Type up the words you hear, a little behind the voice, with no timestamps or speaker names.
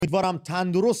امیدوارم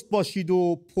تندرست باشید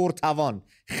و پرتوان.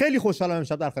 خیلی خوشحالم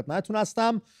امشب در خدمتتون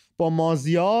هستم. با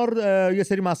مازیار یه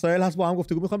سری مسائل هست با هم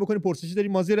گفتگو می‌خوایم بکنیم. پرسشی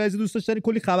داریم مازیار عزیز، دوست داشتنی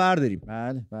کلی خبر داریم.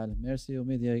 بله مرسی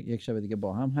امید، یک شب دیگه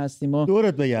با هم هستیم و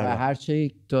دورت بگردم. هر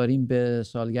چی داریم به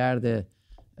سالگرد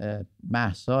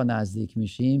مهسا نزدیک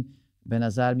میشیم، به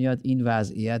نظر میاد این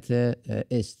وضعیت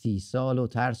استیصال و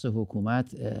ترس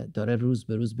حکومت داره روز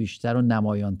به روز بیشتر و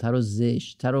نمایانتر و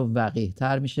زشت‌تر و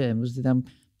وقیح‌تر میشه. امروز دیدم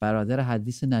برادر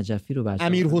حدیث نجفی رو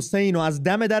امیر حسین رو از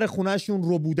دم در خونه‌شون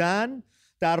رو بودن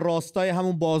در راستای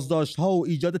همون بازداشت‌ها و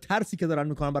ایجاد ترسی که دارن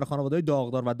میکنن برای خانواده‌های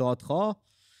داغدار و دادخواه.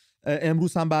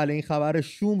 امروز هم بله این خبر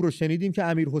شوم رو شنیدیم که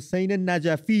امیر حسین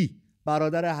نجفی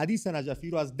برادر حدیث نجفی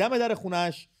رو از دم در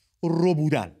خونه‌اش رو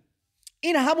بودن.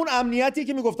 این همون امنیتی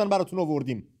که میگفتن براتون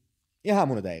آوردیم، این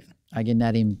همونه دقیقاً. اگه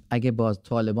نریم، اگه با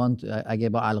طالبان، اگه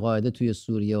با القاعده توی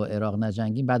سوریه و عراق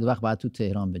نجنگیم، بعد وقت باید تو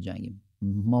تهران بجنگیم.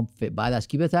 ما بعد از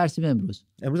کی بترسیم؟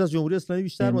 امروز از جمهوری اسلامی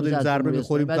بیشتر ما داریم ضربه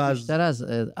می‌خوریم تا از بیشتر از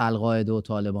القاعده و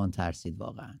طالبان ترسید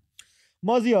واقعا.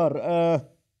 مازیار،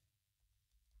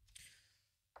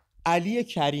 علی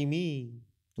کریمی،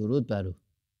 درود بر او،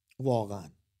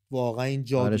 واقعا این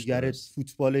جادوگر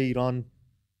فوتبال ایران،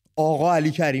 آقا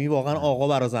علی کریمی واقعا آقا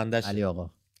برازندشه.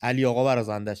 علی آقا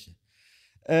برازندشه.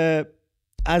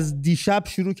 از دیشب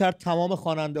شروع کرد تمام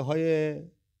خواننده های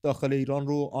داخل ایران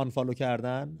رو آنفالو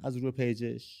کردن از روی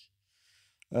پیجش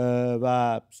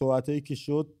و صحبتایی که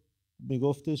شد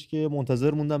میگفتش که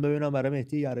منتظر موندم ببینم برای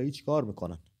مهدی یرایی چی کار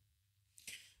میکنن.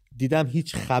 دیدم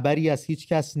هیچ خبری از هیچ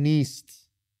کس نیست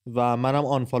و منم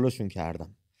آنفالوشون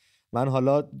کردم. من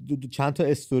حالا چند تا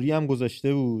استوری هم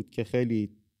گذاشته بود که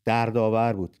خیلی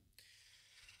دردآور بود.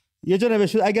 یه جا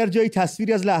نوشته اگر جایی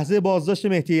تصویری از لحظه بازداشت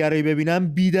مهدی یرایی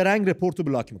ببینم بیدرنگ رپورت رو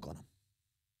بلاک میکنم.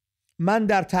 من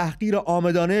در تحقیر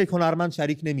عامدانه هنرمند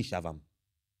شریک نمیشوم.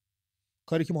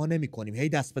 کاری که ما نمیکنیم، هی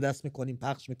دست به دست میکنیم،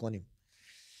 پخش میکنیم.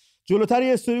 جلوتر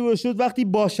یه استوری گذاشته وقتی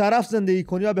با شرف زندگی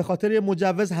کنی و به خاطر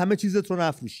مجوز همه چیزت رو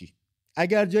نفروشی.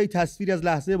 اگر جایی تصویری از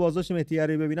لحظه بازداشت مهدی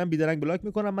یرایی ببینم بیدرنگ بلاک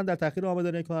میکنم. من در تحقیر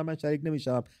عامدانه هنرمند شریک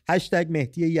نمیشوم.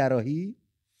 #مهدی یراحی.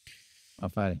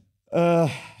 آفرین.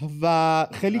 و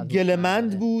خیلی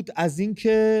گله‌مند بود از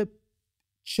اینکه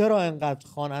چرا انقدر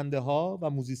خواننده ها و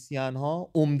موزیسین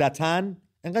ها عمدتاً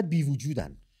انقدر بی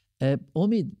وجودن.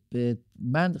 امید،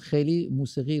 من خیلی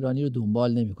موسیقی ایرانی رو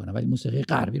دنبال نمی کنم ولی موسیقی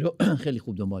غربی رو خیلی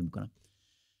خوب دنبال میکنم.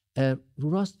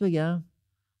 رو راست بگم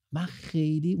من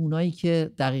خیلی اونایی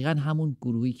که دقیقاً همون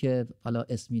گروهی که حالا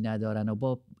اسمی ندارن و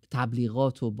با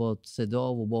تبلیغات و با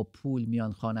صدا و با پول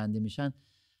میان خواننده میشن،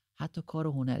 حتی کار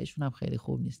هنریشون هم خیلی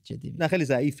خوب نیست. جدی نه خیلی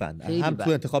ضعیفن، هم تو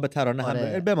انتخاب ترانه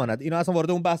هم بماند. اینا اصلا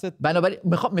وارد اون بحث. بنابراین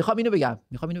میخوام اینو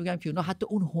بگم که اونا حتی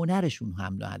اون هنرشون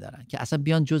هم ندارن که اصلا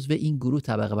بیان جزو این گروه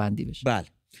طبقه بندی بشن. بله.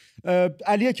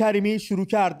 علی کریمی شروع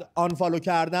کرد آنفالو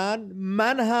کردن.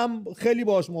 من هم خیلی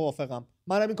باهاش موافقم.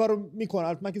 منم این کارو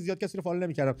میکنم. من که زیاد کسی رو فالو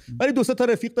نمیکردم ولی دو سه تا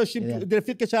رفیق داشتیم.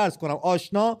 رفیق که چه عرض کنم،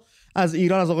 آشنا از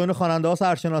ایران، از آقایون خواننده ها،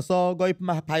 سرشناسا، گاهی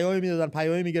پیامی میدادن،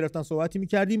 پیامی میگرفتن، صحبتی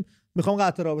میکردیم. میخوام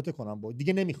قطع رابطه کنم با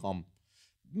دیگه نمیخوام.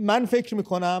 من فکر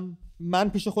میکنم، من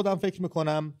پیش خودم فکر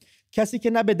میکنم کسی که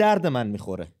نه به درد من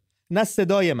میخوره، نه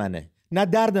صدای منه، نه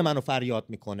درد منو فریاد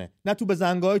میکنه، نه تو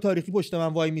بزنگاه‌های تاریخی پشت من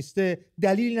وای میسته،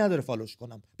 دلیلی نداره فالوش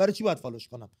کنم. برای چی باید فالوش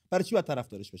کنم؟ برای چی باید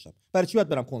طرفدارش بشم؟ برای چی باید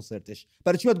برم کنسرتش؟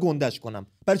 برای چی باید گندش کنم؟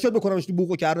 برای چی باید بکنمش تو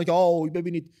بوقو کردن که آی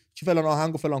ببینید چه فلان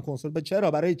آهنگ و فلان کنسرت؟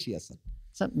 چرا؟ برای چی اصلا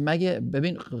مگه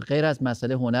ببین غیر از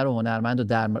مسئله هنر و هنرمند و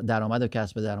درآمد و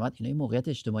کسب درآمد، اینا موقعیت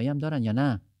اجتماعی هم دارن یا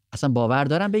نه؟ اصلا باور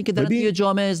دارن به اینکه دارن توی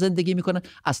جامعه زندگی میکنن؟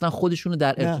 اصلا خودشونو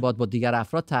در ارتباط با دیگر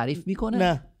افراد تعریف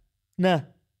میکنن؟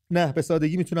 نه به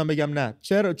سادگی میتونم بگم نه.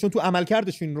 چرا؟ چون تو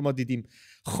عملکردشون رو ما دیدیم.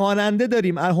 خواننده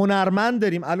داریم، هنرمند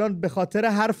داریم الان به خاطر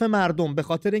حرف مردم، به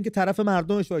خاطر اینکه طرف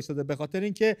مردمش وایساده، به خاطر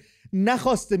اینکه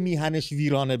نخواسته میهنش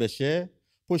ویرانه بشه،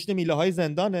 پشت میله های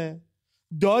زندانه.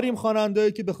 داریم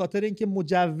خواننده‌ای که به خاطر اینکه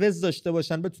مجوز داشته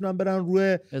باشن بتونن برن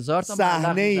روی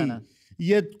صحنه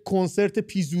یه کنسرت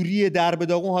پیزوری در به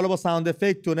داغون، حالا با ساوند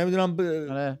افکت و نمیدونم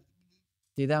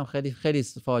دیدم خیلی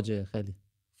فاجعه، خیلی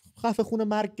خفه خون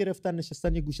مرگ گرفتن،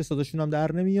 نشستن یه گوشه صداشون هم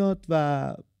در نمیاد.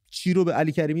 و چی رو به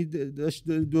علی کریمی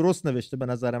درست نوشته به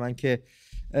نظر من که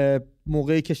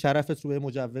موقعی که شرفت رو به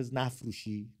مجوز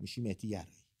نفروشی میشی مهدی یرایی.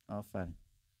 آفرین.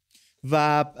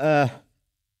 و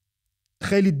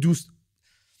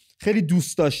خیلی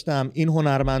دوست داشتم این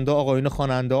هنرمندا، آقایون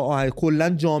خواننده، کلا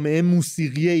جامعه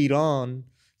موسیقی ایران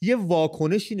یه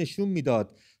واکنشی نشون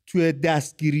میداد توی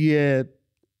دستگیری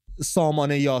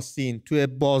سامان یاسین، توی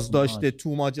بازداشت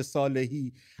توماج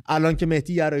صالحی، الان که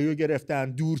مهدی یرایی رو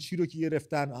گرفتن، دورچی رو که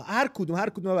گرفتن، هر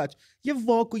کدوم بچه یه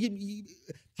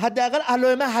حداقل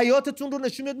علائم حیاتتون رو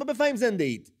نشون میاد ما بفهمیم زنده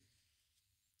اید.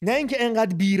 نه اینکه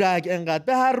انقدر بیرگ، انقدر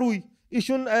به هر روی.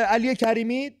 ایشون علی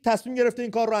کریمی تصمیم گرفته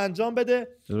این کار رو انجام بده،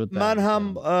 من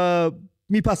هم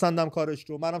میپسندم کارش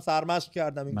رو، منم سرمشق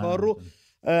کردم این کار رو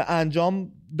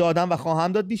انجام دادم و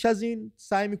خواهم داد. بیش از این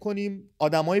سعی میکنیم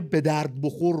آدمای به درد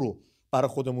بخور رو برای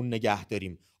خودمون نگه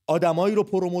داریم، آدمایی رو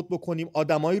پروموت بکنیم،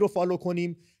 آدمایی رو فالو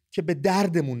کنیم که به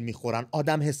دردمون میخورن،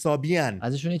 آدم حسابیان،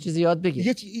 ازشون یه چیزی یاد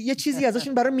بگیر، یه چیزی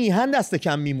ازشون برای میهن دست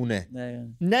کم میمونه.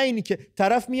 نه اینی که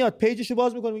طرف میاد پیجشو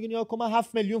باز میکنه میگه نیا من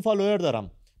 7 میلیون فالوور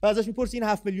دارم، بعد ازش میپرسی این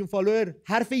 7 میلیون فالوور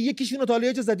حرف یکیشون رو تا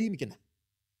حالا زدی؟ میگه نه.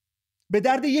 به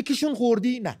درد یکیشون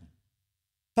خوردی؟ نه.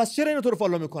 پس چرا اینو تو رو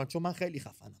فالو میکنن؟ چون من خیلی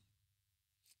خفنم.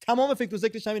 تمام فکر و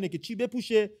ذکرش همینه که چی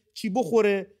بپوشه، چی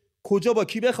بخوره، کجا با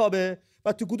کی بخوابه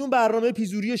و تو کدوم برنامه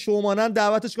پیزوری شومانن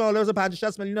دعوتش کنن، حالا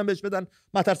 50-60 میلیون هم بهش بدن،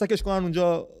 مترسکش کنن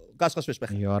اونجا قشقش بهش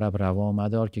بخرن. یا رب روا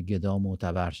مدار که گدا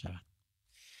معتبر شود.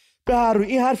 به هر روی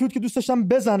این حرفی بود که دوست داشتم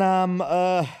بزنم.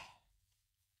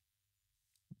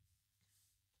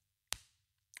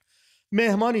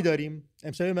 مهمانی داریم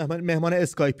امشب، مهمان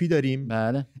اسکایپی داریم.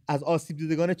 بله. از آسیب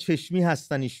دیدگان چشمی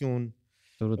هستن ایشون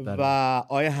و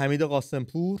آیه حمید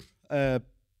قاسمپور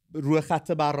روی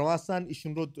خط برنامه هستن.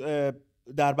 ایشون رو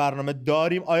در برنامه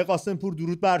داریم. آیه قاسمپور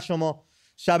درود بر شما،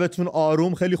 شبتون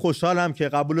آروم. خیلی خوشحالم که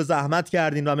قبول زحمت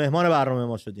کردین و مهمان برنامه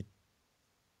ما شدین.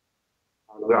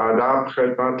 ادب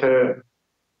خدمت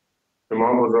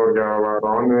شما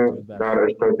بزرگواران در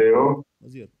استودیو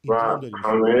و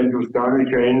همه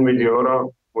دوستانی که این ویدیو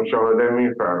را مشاهده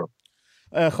می‌فرمایند.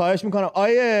 خواهش میکنم.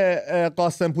 آیه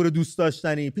قاسمپور دوست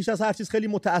داشتنی، پیش از هر چیز خیلی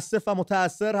متاسف و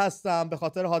متاثر هستم به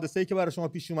خاطر حادثه‌ای که برای شما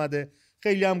پیش اومده.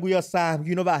 خیلی هم گویا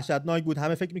سهمگین و وحشتناک بود.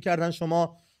 همه فکر میکردن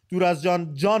شما دور از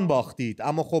جان باختید،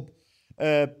 اما خب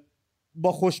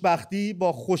با خوشبختی،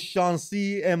 با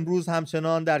خوششانسی امروز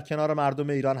همچنان در کنار مردم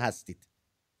ایران هستید.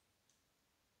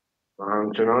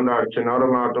 همچنان در کنار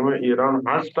مردم ایران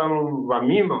هستم و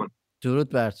میمان. درود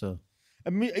بر تو.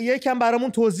 یکم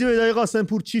برامون توضیح بده آقای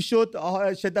قاسمپور چی شد؟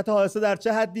 شدت حادثه در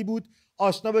چه حدی بود؟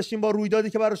 آشنا بشیم با رویدادی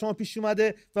که برای شما پیش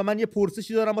اومده. و من یه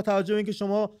پرسشی دارم با توجه به اینکه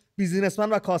شما بیزینسمن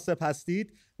و کاسب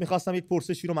هستید، میخواستم یک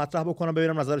پرسشی رو مطرح بکنم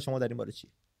ببینم نظر شما در این باره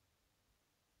چیه.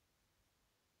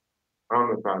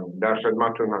 در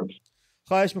خدمتتون هستم.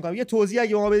 خواهش میکنم یه توضیح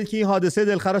اگه ما بدید که این حادثه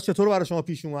دلخراش چطور برای شما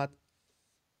پیش اومد.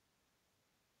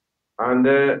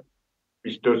 بنده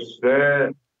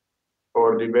 23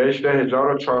 اردیبهشت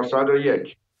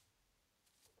 1401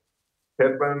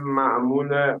 طبق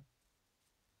معمول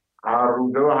هر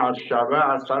روزه و هر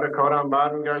شبه از سر کارم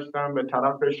برمیگشتم به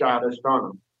طرف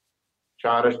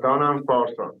شهرستانم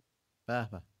فارسان.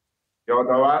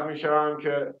 یادآور میشم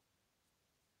که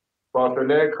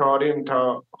فاصله کاریم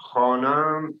تا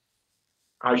خانم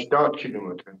 80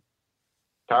 کیلومتر.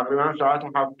 تقریبا ساعت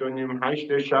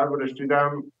 7:30-8 شب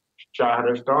رسیدم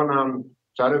شهرستانم.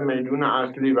 سر میدون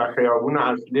اصلی و خیابون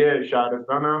اصلی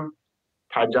شهرستانم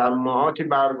تجمعاتی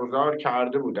برگزار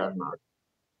کرده بودن مردم.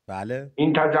 بله.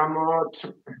 این تجمعات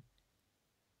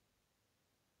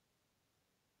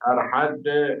در حد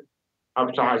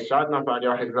 700-800 نفر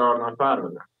یا 1000 نفر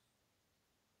بودن.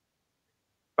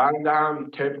 بنده هم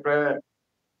طبق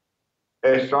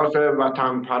احساس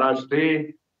وطن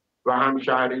پرستی و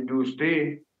همشهری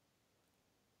دوستی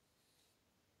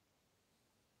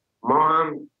ما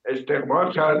هم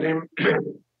استقبال کردیم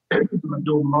و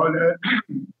دنبال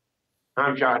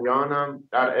همشهریانم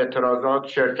در اعتراضات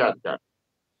شرکت کرد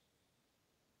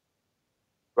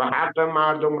و حق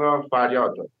مردم را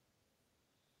فریاد داد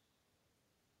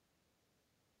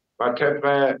و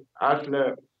طبق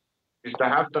اصل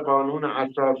 27 قانون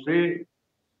اساسی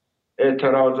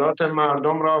اعتراضات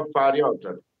مردم را فریاد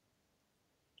داد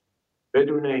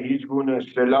بدون هیچ گونه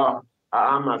سلاح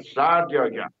اعم از سرد یا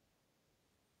گرم.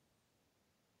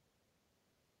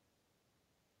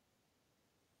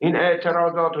 این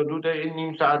اعتراضات حدود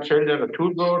نیم ساعت 40 دقیقه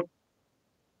طول برد.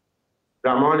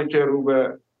 زمانی که رو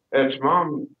به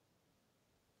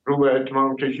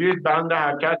اتمام کشید بنده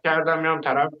حرکت کردم میام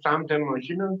طرف سمت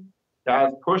ماشینم که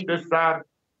از پشت سر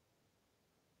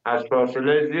از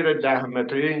فاصله زیر 10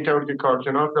 متری اینطور که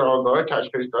کارشناس آگاهی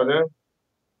تشخیص داده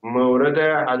مورد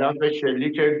هدف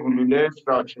شلیک گلوله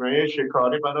ساچمه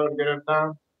شکاری قرار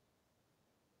گرفتم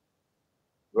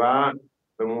و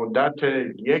به مدت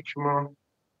 1 ماه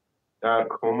در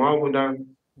کما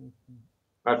بودن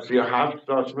و 37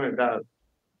 ساچمه در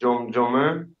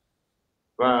جمجمه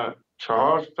و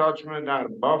 4 ساچمه در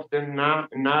بافت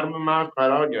نرم مغز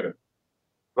قرار گرفت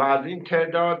و از این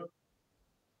تعداد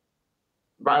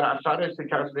بر اثر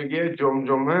شکستگی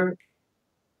جمجمه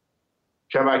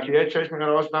شبکیه چشم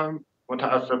راستم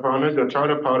متاسفانه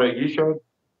دچار پارگی شد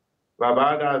و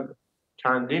بعد از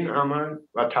چندین عمل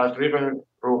و تزریق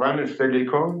روغن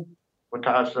سیلیکون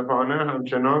متاسفانه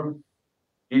همچنان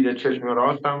دید چشم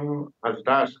راستم از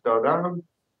دست دادم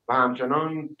و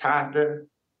همچنان تحت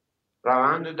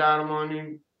روند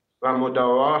درمانی و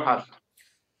مداوا هستم.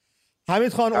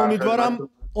 حمید خان،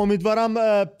 امیدوارم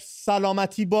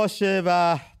سلامتی باشه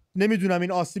و نمیدونم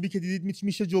این آسیبی که دیدید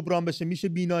میشه جبران بشه، میشه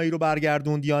بینایی رو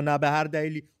برگردوند یا نه، به هر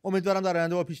دلیلی امیدوارم در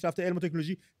آینده با پیشرفت علم و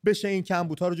تکنولوژی بشه این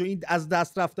کمبودها رو این از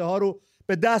دست رفته ها رو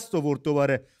به دست آورد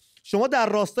دوباره. شما در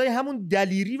راستای همون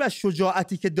دلیری و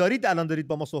شجاعتی که دارید الان دارید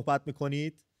با ما صحبت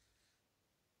میکنید؟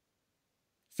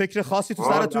 فکر خاصی تو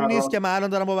سرتون نیست که من الان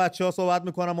دارم با بچه‌ها صحبت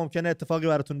میکنم ممکنه اتفاقی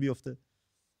براتون بیفته؟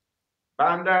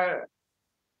 بنده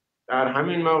در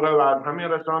همین موقع و از همین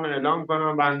رسانه اعلام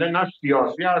کنم بنده نه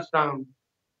سیاسی هستم،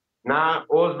 نه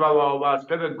عضو و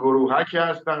وابسته به گروهکی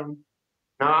هستم،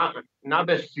 نه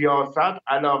به سیاست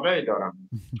علاقه دارم.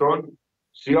 چون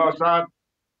سیاست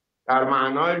در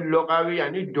معنای لغوی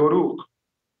یعنی دروغ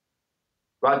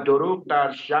و دروغ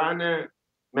در شأن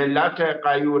ملت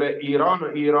غیور ایران و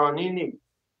ایرانی نیست،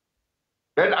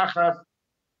 بالاخص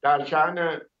در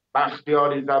شأن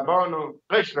بختیاری زبان و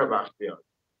قشر بختیاری.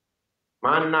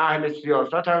 من نه اهل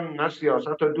سیاستم، نه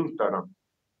سیاست رو دوست دارم،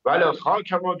 ولی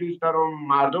خاکم رو دوست دارم،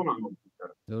 مردمم رو دوست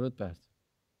دارم. درود بر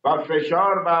و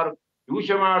فشار بر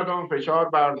دوش مردم، فشار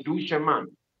بر دوش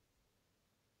من.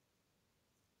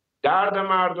 درد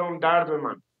مردم درد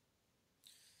من.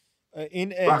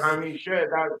 و همیشه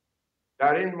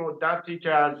در این مدتی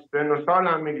که از سن و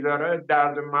سالم میگذره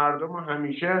درد مردم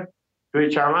همیشه توی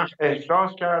چمخ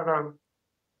احساس کردم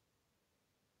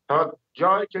تا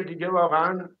جایی که دیگه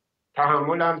واقعا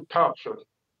تحملم تاق شد.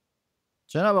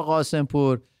 جناب قاسم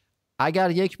پور،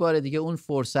 اگر یک بار دیگه اون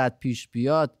فرصت پیش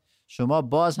بیاد شما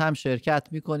باز هم شرکت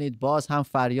میکنید، باز هم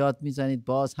فریاد میزنید،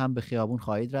 باز هم به خیابون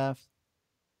خواهید رفت؟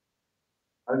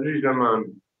 عزیز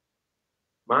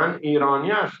من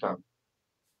ایرانی هستم،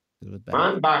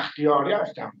 من بختیاری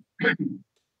هستم.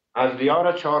 از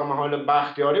دیار چهارمحال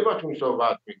بختیاری با تون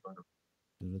صحبت میکنم،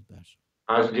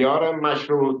 از دیار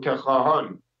مشروطه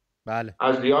خواهان، بله.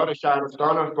 از دیار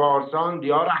شهرستان فارسان،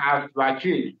 دیار 7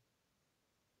 وکیل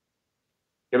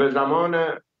که به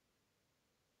زمان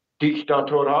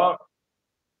دیکتاتورها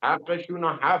حقشون رو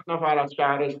 7 نفر از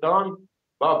شهرستان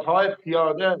با پای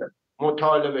پیاده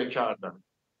مطالبه کردن.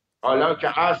 حالا که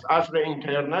عصر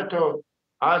اینترنت و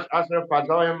عصر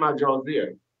فضای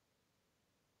مجازیه.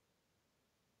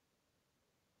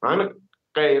 من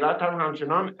غیرتم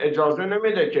همچنان اجازه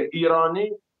نمیده که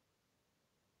ایرانی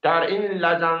در این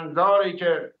لجنزاری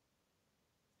که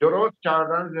درست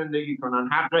کردن زندگی کنن.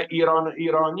 حق ایران و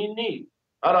ایرانی نیست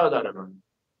برادر من.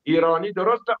 ایرانی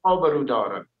درست آبرو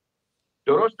داره،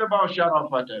 درست با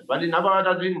شرافته، ولی نباید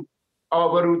از این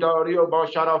آبروداری و با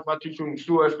شرافتیشون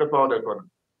سوء استفاده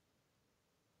کنن.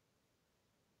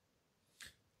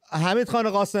 حمید خان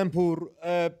قاسم پور،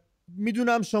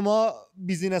 میدونم شما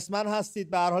بیزینسمن هستید،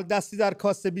 به هر حال دستی در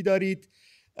کاسبی دارید.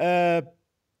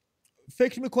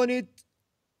 فکر میکنید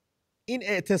این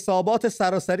اعتصابات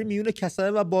سراسری میون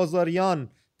کسبه و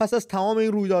بازاریان پس از تمام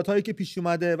این رویدادهایی که پیش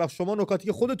اومده و شما نکاتی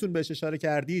که خودتون بهش اشاره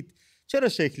کردید چرا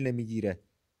شکل نمیگیره؟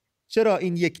 چرا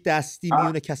این یک دستی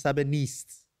میون کسبه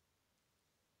نیست؟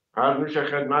 عرض میشه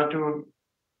خدمتون،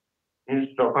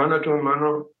 این سخنتون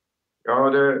منو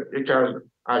یاد یکی از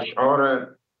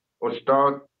اشعار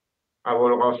استاد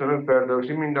ابوالقاسم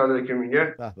فردوسی میندازه که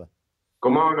میگه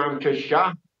گمانم که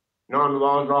شه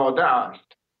نانوازاده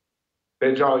است،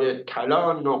 به جای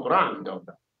طلا نقره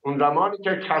انداده. اون زمانی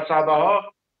که کسبه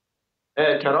ها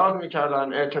اعتراض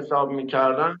میکردن، اعتصاب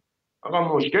میکردن،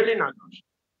 آقا مشکلی نداشت.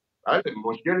 بله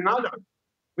مشکل نداشت،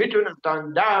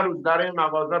 میتونستن 10 روز در این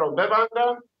مغازه رو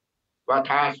ببندن و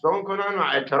تحصیل کنن و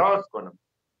اعتراض کنن.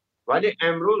 ولی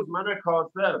امروز من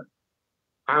کاسب،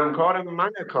 همکار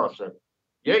من کاسب،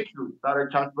 1 روز در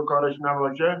کسب و کارش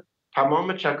نباشه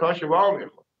تمام چکاش وا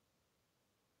میخواد،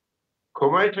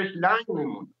 کمیتش لنگ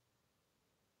میمونه.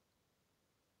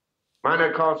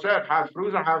 من کاسب 7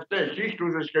 روز هفته 6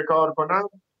 روزش که کار کنم،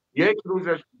 1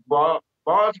 روزش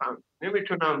باز هم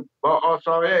نمیتونم با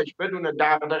آسایش بدون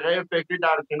دغدغه فکری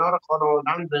در کنار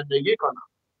خانواده‌ام زندگی کنم.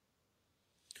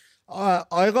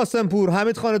 آقای قاسم پور،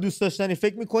 حمید خان دوست داشتنی،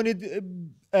 فکر میکنید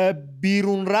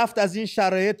بیرون رفت از این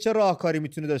شرایط چه راهکاری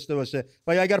میتونه داشته باشه؟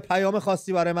 و یا اگر پیام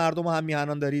خاصی برای مردم و هم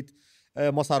میهنان دارید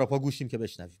ما سراپا گوشیم که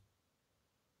بشنویم.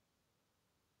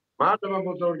 مردم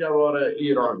بزرگوار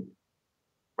ایران،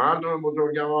 مردم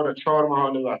بزرگوار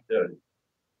چهارمحال بختیاری،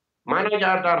 من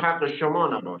اگر در حق شما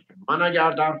نباشم، من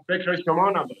اگر در فکر شما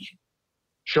نباشم،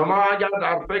 شما اگر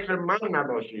در فکر من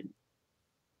نباشید،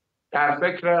 در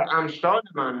فکر امثال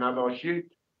من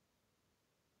نباشید،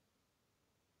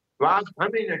 و از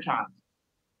همینه که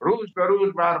روز به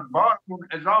روز بر بارمون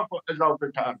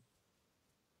اضافه تر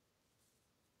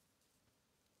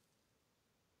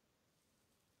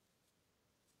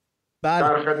بله.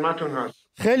 در خدمتون هست.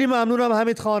 خیلی ممنونم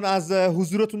حمید خان از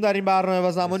حضورتون در این برنامه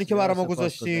و زمانی که برای ما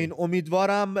گذاشتین.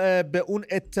 امیدوارم به اون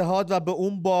اتحاد و به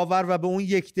اون باور و به اون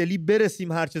یکدلی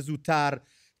برسیم هرچه زودتر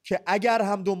که اگر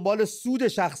هم دنبال سود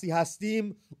شخصی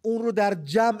هستیم اون رو در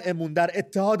جمعمون، در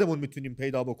اتحادمون میتونیم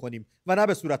پیدا بکنیم و نه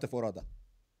به صورت فرادى.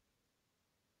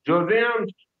 جزئی هم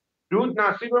سود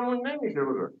نصیبمون نمیشه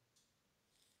بود.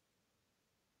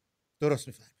 درست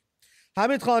میفهمید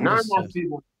حمید خان؟ نه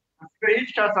نصیبمون به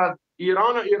هیچ کس از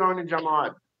ایران و ایرانی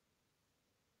جماعت.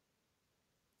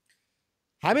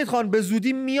 حمید خان به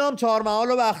زودی میام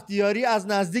چهارمحال و بختیاری از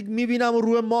نزدیک میبینم و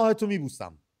روی ماهتو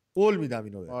میبوسم، قول میدم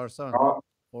اینو.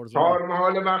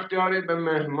 چهارمحال بختیاری به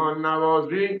مهمان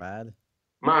نوازی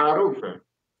معروفه.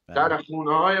 در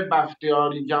خونه های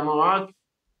بختیاری جماعت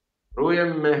روی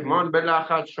مهمان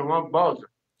بلخط شما بازه.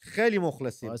 خیلی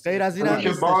مخلصیم. غیر از این هم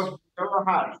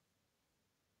هست.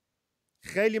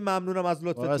 خیلی ممنونم از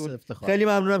لطفتون. خیلی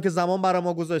ممنونم که زمان برای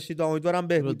ما گذاشتید. امیدوارم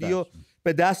بهبودی رو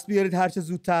به دست بیارید هرچه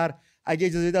زودتر. اگه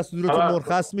اجازه دست دورتون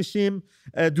مرخص میشیم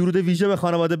درود ویژه به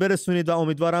خانواده برسونید و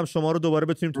امیدوارم شما رو دوباره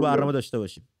بتونیم تو برنامه داشته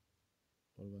باشیم.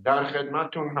 در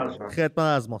خدمتتون هستم. خدمت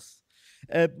از ماست.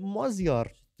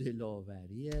 مازیار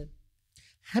دلاوریه.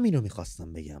 همینو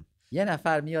میخواستم بگم. یه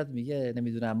نفر میاد میگه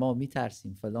نمیدونم ما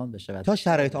میترسیم فلان بشه تا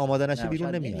شرایط آماده نشه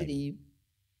بیرون نمیاییم.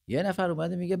 یه نفر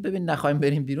اومده میگه ببین نخوایم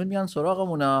بریم بیرون میان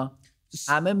سراغمونا،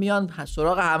 همه میان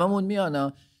سراغ هممون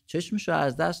میانا. چشمشو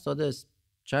از دست داده.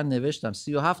 چند نوشتم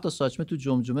 37 تا ساچمه تو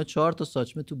جمجمه، 4 تا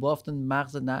ساچمه تو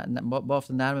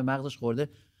بافت نرم مغزش خورده.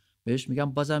 بهش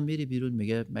میگم بازم میری بیرون؟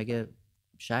 میگه مگه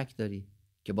شک داری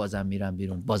که بازم میرم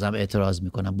بیرون، بازم اعتراض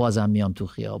میکنم، بازم میام تو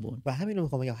خیابون. و همینو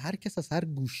میخوام بگم هر کس از هر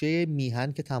گوشه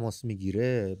میهن که تماس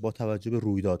میگیره با توجه به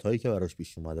رویدادهایی که براش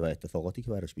پیش اومده و اتفاقاتی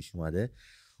که براش پیش اومده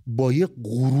با یه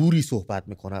غروری صحبت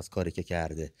میکنه از کاری که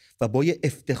کرده و با یه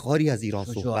افتخاری از ایران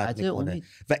صحبت میکنه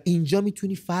و اینجا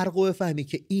میتونی فرق رو بفهمی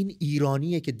که این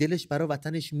ایرانیه که دلش برای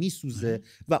وطنش میسوزه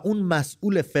و اون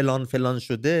مسئول فلان فلان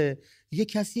شده یه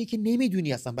کسیه که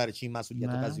نمیدونی اصلا برای چی این مسئولیت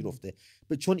رو پذیرفته،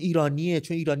 چون ایرانیه،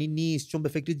 چون ایرانی نیست، چون به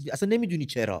فکر اصلا نمیدونی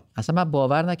چرا. اصلا من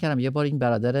باور نکردم. یه بار این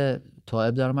برادر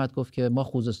طائب در اومد گفت که ما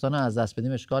خوزستان رو از دست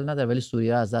بدیم اشکال نداره ولی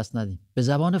سوریه از دست ندیم. به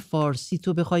زبان فارسی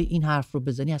تو بخوای این حرف رو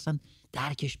بزنی اصلا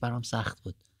درکش برام سخت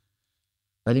بود.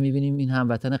 ولی میبینیم این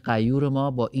هموطن غیور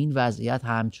ما با این وضعیت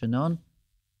همچنان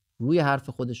روی حرف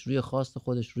خودش، روی خواست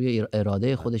خودش، روی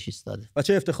اراده خودش ایستاده و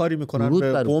چه افتخاری میکنن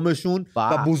به قومشون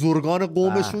و بزرگان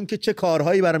قومشون که چه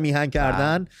کارهایی برای میهن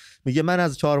کردن. میگه من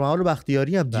از چهارمحال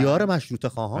بختیاری ام، دیار مشروطه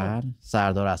خواهان.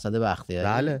 سردار اسد بختیاری،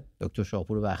 بله. دکتر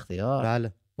شاپور بختیار،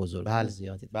 بله. بزرگان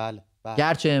زیادی. بله.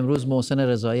 گرچه امروز محسن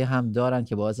رضایی هم دارن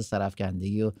که باعث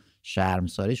سرفکندگی و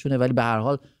شرمساریشونه ولی به هر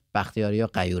حال بختیاری‌ها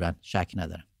غیورن، شک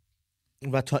ندارم.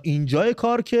 و تا اینجای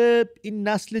کار که این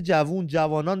نسل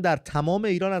جوانان در تمام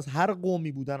ایران از هر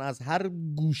قومی بودن، از هر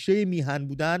گوشه میهن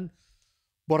بودن،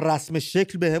 با رسم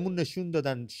شکل به همون نشون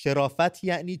دادن شرافت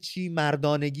یعنی چی،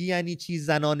 مردانگی یعنی چی،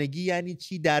 زنانگی یعنی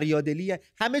چی، دریادلی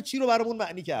همه چی رو برامون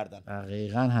معنی کردن.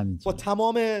 دقیقاً همینطور. با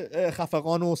تمام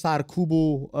خفقان و سرکوب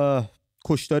و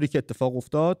کشتاری که اتفاق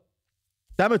افتاد.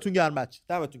 دمتون گرم بچه،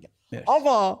 دمتون گرم.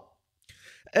 آقا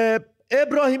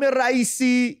ابراهیم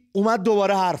رئیسی اومد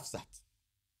دوباره حرف زد.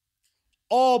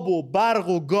 آب و برق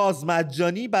و گاز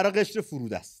مجانی برای قشر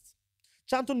فرود است.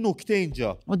 چند تا نکته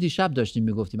اینجا. ما دیشب داشتیم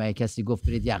میگفتیم اگه کسی گفت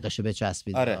برید یقشو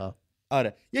بچسبید.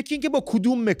 آره. یکی این که با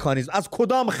کدوم مکانیزم، از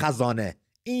کدام خزانه،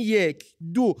 این یک.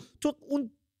 دو، تو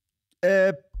اون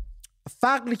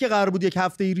فقری که قرار بود یک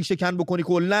هفته ای ریشه کن بکنی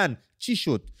کلن چی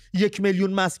شد؟ 1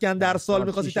 میلیون مسکن در سال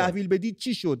میخواستی تحویل بدی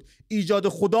چی شد؟ ایجاد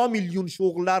خدا میلیون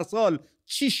شغل در سال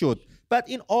چی شد؟ بعد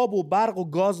این آب و برق و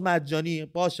گاز مجانی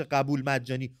باشه، قبول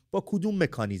مجانی، با کدوم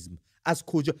مکانیزم، از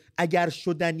کجا؟ اگر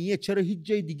شدنیه چرا هیچ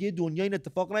جای دیگه دنیا این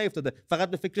اتفاق نیفتاده؟ فقط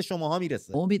به فکر شماها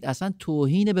میرسه. امید اصلا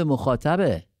توهین به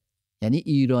مخاطبه. یعنی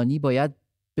ایرانی باید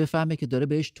بفهمه که داره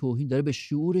بهش توهین، داره به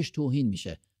شعورش توهین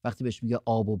میشه وقتی بهش میگه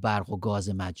آب و برق و گاز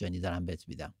مجانی دارم بهت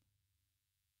میدم.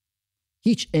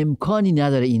 هیچ امکانی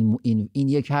نداره. این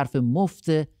یک حرف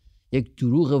مفته، یک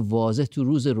دروغ واضح تو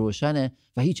روز روشنه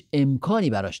و هیچ امکانی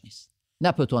براش نیست.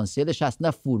 نه پتانسیلش هست،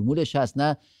 نه فرمولش هست،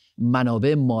 نه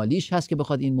منابع مالیش هست که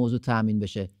بخواد این موضوع تأمین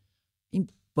بشه. این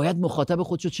باید مخاطب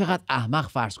خودشو چقدر احمق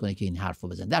فرض کنه که این حرفو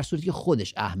بزنه، در صورتی که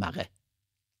خودش احمقه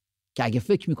که اگه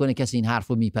فکر میکنه کسی این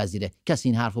حرفو میپذیره، کسی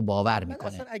این حرفو باور میکنه.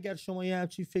 اصلا اگر شما یه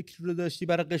همچین فکر رو داشتی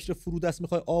برای قشر فرودست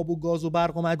میخوای آب و گاز و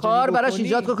برق و مجانی کار براش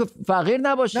ایجاد کن که فقیر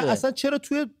نباشه. نه اصلا چرا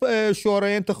توی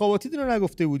شورای انتخاباتی اینو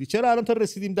نگفته بودی؟ چرا الان تا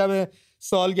رسیدیم دم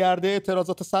سالگرده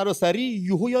اعتراضات سراسری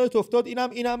یهو یادت افتاد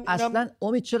اینم اصلا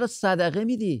امید چرا صدقه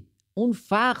میدی؟ اون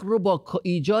فقر رو با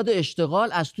ایجاد اشتغال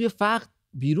از توی فقر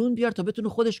بیرون بیار تا بتونه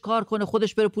خودش کار کنه،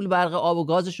 خودش بره پول برق آب و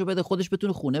گازشو بده، خودش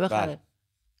بتونه خونه بخره.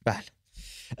 بله.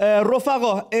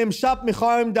 رفقا امشب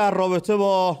میخوایم در رابطه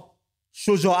با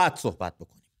شجاعت صحبت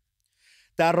بکنیم،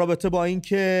 در رابطه با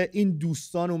اینکه این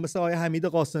دوستان مثل آقای حمید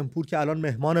قاسمپور که الان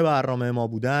مهمان برنامه ما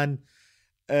بودن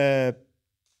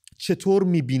چطور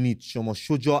میبینید شما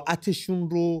شجاعتشون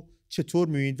رو، چطور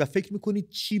میبینید و فکر میکنید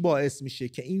چی باعث میشه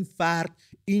که این فرد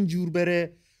اینجور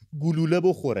بره گلوله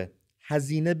بخوره،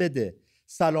 هزینه بده،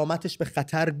 سلامتش به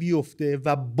خطر بیفته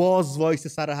و باز وایس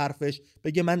سر حرفش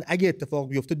بگه من اگه اتفاق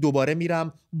بیفته دوباره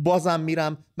میرم، بازم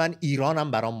میرم، من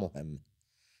ایرانم برام مهمه.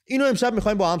 اینو امشب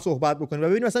میخوایم با هم صحبت بکنیم و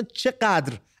ببینیم مثلا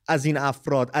چقدر از این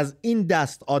افراد، از این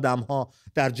دست آدم‌ها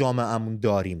در جامعه‌مون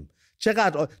داریم.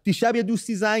 چقدر دیشب یه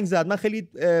دوستی زنگ زد، من خیلی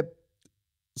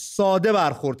ساده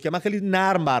برخورد کردم، من خیلی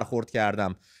نرم برخورد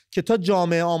کردم که تا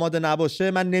جامعه آماده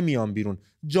نباشه من نمیام بیرون.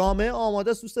 جامعه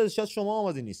آماده است دوست، شاید شما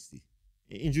آماده نیستی.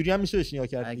 اینجوری هم میشه بهش نگاه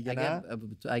کرد دیگه. نه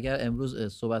اگر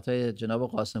امروز صحبت‌های جناب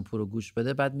قاسمپور رو گوش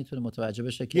بده بعد میتونه متوجه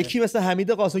بشه که یکی مثل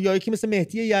حمید قاسم یا یکی مثل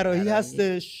مهدی یراحی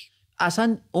هستش.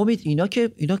 اصلا امید اینا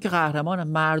که قهرمانن،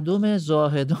 مردم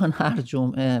زاهدان هر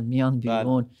جمعه میان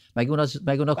بیرون. مگه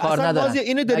اونا کار ندارن؟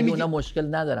 مگه اونا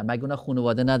مشکل ندارن؟ مگه اونا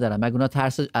خانواده ندارن؟ مگه اونا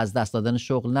ترس از دست دادن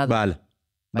شغل ندارن؟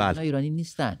 بله. اونا ایرانی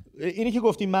نیستن. اینی که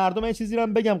گفتیم مردم، این چیزی رو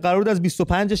هم بگم، قرار بود از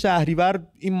 25 شهریور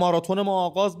این ماراتون ما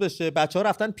آغاز بشه، بچه‌ها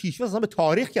رفتن پیشوا، اصلا به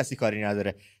تاریخ کسی کاری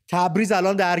نداره. تبریز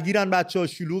الان درگیرن بچه‌ها،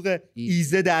 شلوغ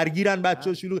ایزه درگیرن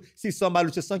بچه‌ها، شلوغ سیستان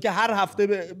بلوچستان که هر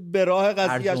هفته به راه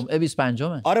قضیهش جمعه 25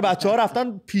 آره بچه‌ها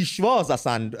رفتن پیشواز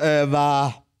اصلا و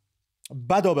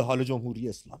بدا به حال جمهوری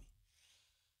اسلامی.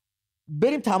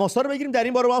 بریم تماس‌ها رو بگیریم، در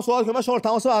این باره با هم صحبت کنیم. من شما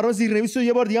تماس برنامه زیرنویس رو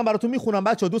یه بار دیگه هم براتون میخونم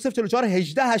بچه‌ها. 2044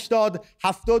 18 80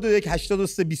 71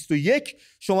 83 21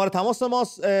 شماره تماس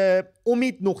ماست.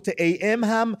 امید.am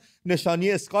هم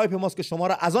نشانی اسکایپ ماست که شما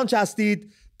رو از آن چه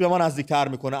هستید به ما نزدیک‌تر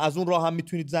میکنه. از اون راه هم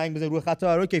میتونید زنگ بزنید. روی خط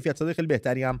برای کیفیت صدای خیلی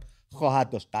بهتری هم خواهد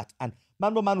داشت قطعاً.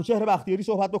 من با منوچهر بختیاری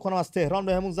صحبت بکنم، از تهران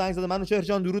بهمون زنگ زده. منوچهر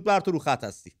جان درود بر تو، رو خط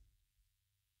هستی.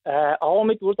 آقا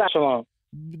امید درود بر شما.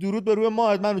 درود به روی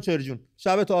ما منوچهر جون،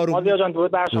 شبت آروم. مازیار جان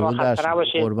درود بر شما، خسته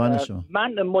نباشید. قربان شما.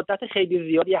 من مدت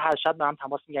خیلی زیادی هر شب با هم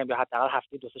تماس میگیرم، یا حداقل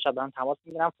هفته 2-3 شب با هم تماس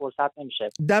میگیرم، فرصت نمیشه.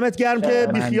 دمت گرم که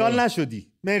بیخیال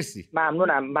نشدی. مرسی.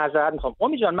 ممنونم. معذرت میخوام.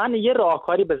 امید جان من یه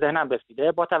راهکاری به ذهنم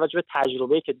رسیده با توجه به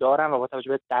تجربه‌ای که دارم و با توجه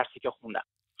به درسی که خوندم.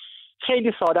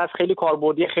 خیلی ساده است، خیلی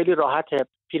کاربردی، خیلی راحته.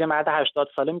 پیرمرد 80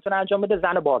 ساله میتونه انجام بده،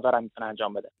 زن باردارم میتونه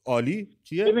انجام بده. عالی.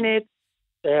 چیه؟ ببینید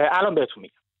الان بهتون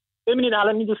میگم. ببینید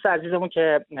الان این دوست عزیزمون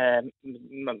که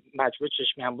مجبور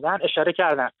چشمی هم بودن اشاره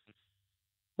کردن،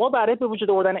 ما برای به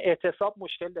وجود آوردن اعتصاب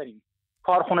مشکل داریم.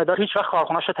 کارخونه دار هیچ وقت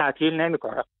کارخونه‌اشو تعطیل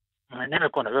نمیکنه.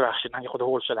 ببخشید من خود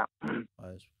هول شدم.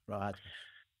 راحت.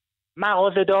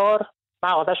 مغازه‌دار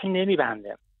مغازه‌شو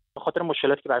نمیبنده به خاطر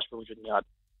مشکلاتی که براش به وجود میاد.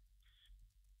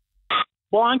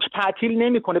 بانک تعطیل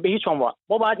نمیکنه به هیچ عنوان.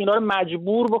 ما باید اینا رو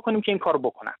مجبور بکنیم که این کارو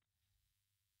بکنن.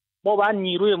 ما باید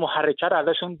نیروی محرکه رو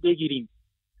ازشون بگیریم.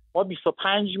 ما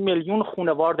 25 میلیون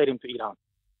خانوار داریم تو ایران.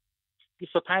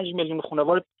 25 میلیون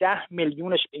خانوار، 10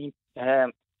 میلیونش به این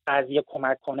قضیه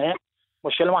کمک کنه،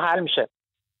 مشکل ما حل میشه.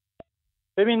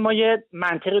 ببین ما یه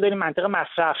منطقی داریم، منطقه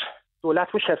مصرف. دولت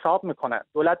روش حساب میکنه.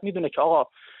 دولت میدونه که آقا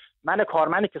من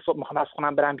کارمندی که صبح میخوام از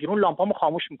خونم برم بیرون، لامپامو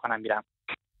خاموش میکنم میرم.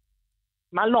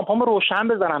 من لامپامو روشن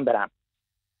بذارم برم.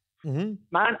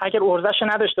 من اگر ارزش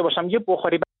نداشته باشم یه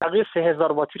بخاری برقی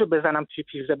 3000 واتی رو بزنم توی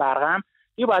پریز برقم،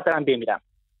 دیگه باید برم بمیرم.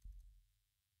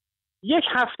 یک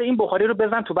هفته این بخاری رو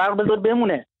بزن تو برق بذار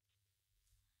بمونه.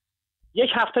 یک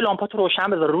هفته لامپاتو روشن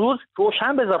بذار، روز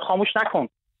روشن بذار، خاموش نکن.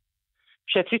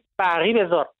 شتری برقی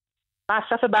بذار.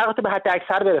 مصرف برقت به حد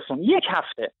اکثر برسون. یک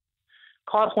هفته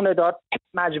کارخونه دار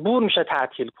مجبور میشه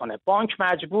تعطیل کنه، بانک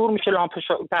مجبور میشه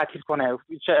لامپشو تعطیل کنه،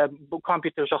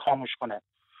 کامپیوترشو خاموش کنه.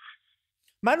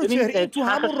 این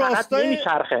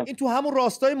تو همون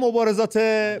راستای مبارزات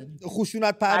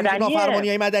خشونت پرهیز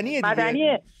نافرمانی مدنیه دیگه.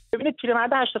 مدنیه. ببینید پیرمرد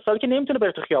 80 ساله که نمیتونه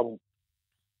بره تو خیابون.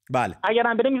 بله.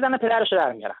 اگرم بره میزنه پدرشو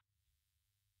در میارن.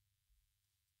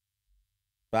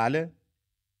 بله.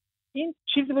 این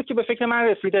چیزی بود که به فکر من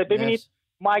رسیده. ببینید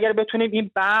ما اگر بتونیم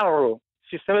این برق رو،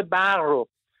 سیستم برق رو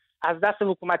از دست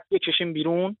حکومت بکشیم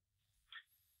بیرون،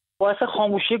 باعث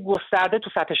خاموشی گسترده تو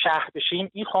سطح شهر بشیم،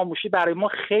 این خاموشی برای ما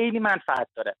خیلی منفعت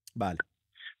داره. بله.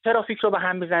 ترافیک رو به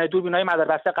هم میزنه، دوربینای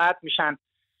مدربسته قطع میشن،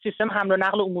 سیستم حمل و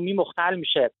نقل عمومی مختل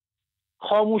میشه.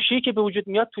 خاموشی که به وجود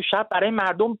میاد تو شب برای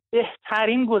مردم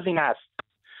بهترین گزینه است.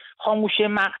 خاموشی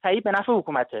مقطعی به نفع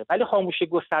حکومته، ولی خاموشی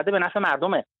گسترده به نفع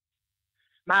مردمه.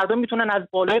 مردم میتونن از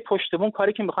بالای پشت بوم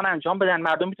کاری که میخوان انجام بدن،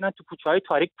 مردم میتونن تو کوچه‌های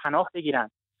تاریک پناه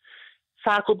بگیرن.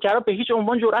 سرکوبگرا به هیچ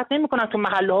عنوان جرئت نمیکنن تو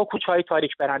محله‌ها کوچه‌های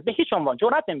تاریک برن، به هیچ عنوان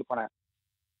جرئت نمیکنن.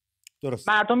 درست.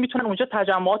 مردم میتونن اونجا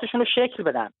تجمعاتشون رو شکل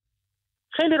بدن.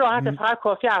 خیلی راحته، فقط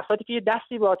کافی افرادی که یه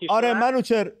دستی به آتیش آره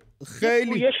منوچهر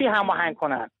خیلی پویشی هماهنگ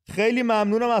کنن. خیلی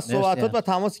ممنونم از صحبتات و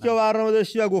تماسی که با برنامه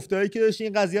داشتی و گفته‌هایی که داشتی.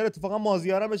 این قضیه رو اتفاقا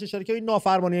مازیار هم بهش اشاره کرد. این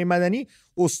نافرمانی مدنی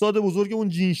استاد بزرگ اون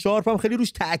جین شارپ هم خیلی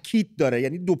روش تاکید داره،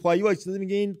 یعنی دو پایی وایساده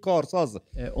میگه این کارساز.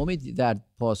 امید در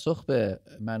پاسخ به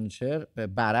منوچهر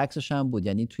برعکسش هم بود،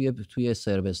 یعنی توی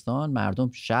صربستان مردم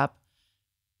شب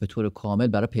به طور کامل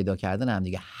برای پیدا کردن هم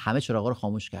دیگه همه چراغا رو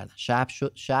خاموش کردن.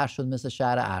 شهر شد مثل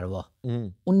شهر ارواح.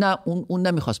 اون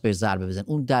نمیخواست بهش ضربه بزنه،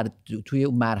 اون توی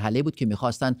مرحله بود که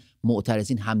میخواستن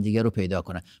معترضین همدیگه رو پیدا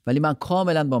کنن. ولی من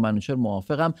کاملا با منوچهر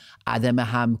موافقم. عدم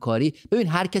همکاری، ببین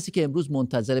هر کسی که امروز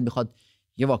منتظر میخواد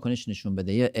یه واکنش نشون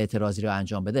بده، یه اعتراضی رو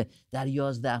انجام بده، در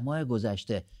 11 ماه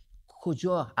گذشته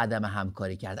کجا عدم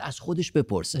همکاری کرده؟ از خودش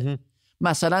بپرسه.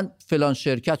 مثلا فلان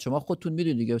شرکت، شما خودتون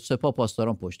میدونید دیگه، سپاه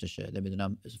پاسداران پشتشه،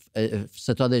 نمیدونم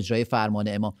ستاد اجرایی فرمان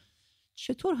امام،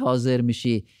 چطور حاضر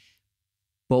میشی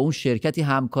با اون شرکتی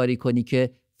همکاری کنی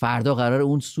که فردا قرار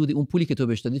اون سودی، اون پولی که تو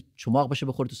بهش دادی چماق بشه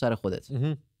بخوره تو سر خودت؟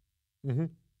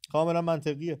 کاملا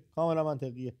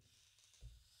منطقیه.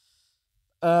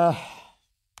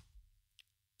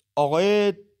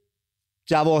 آقای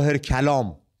جواهر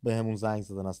کلام به همون زنگ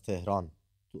زدن از تهران.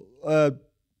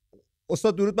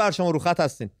 استاد درود بر شما، رو خط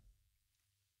هستین.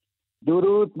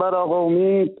 درود بر آقا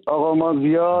امید، آقا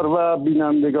مازیار و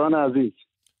بینندگان عزیز.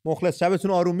 مخلص،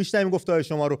 شبتون آروم. میشنویم گفته‌های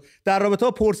شما رو در رابطه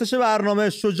با پرسش برنامه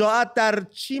شجاعت در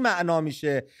چی معنا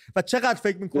میشه و چقدر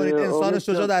فکر میکنید انسان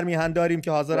شجاع در میهن داریم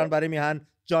که حاضرن برای میهن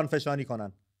جان فشانی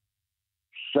کنن؟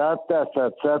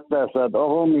 100%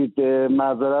 آقا امید،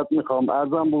 معذرت میخوام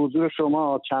عرضم به حضور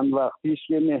شما، چند وقت پیش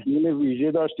یه مهمون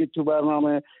ویژه داشتید تو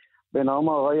برنامه به نام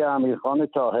آقای امیرخان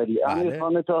طاهری.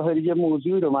 امیرخان طاهری یه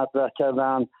موضوعی رو مطرح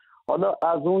کردن، حالا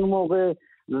از اون موقع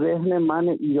ذهن من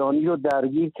ایرانی رو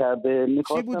درگیر کرده.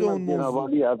 میخواستم از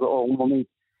جنابالی از آقا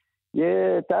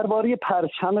یه درباره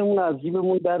پرچممون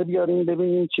عجیبمون در بیاریم،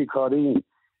 ببینیم چی کاریم،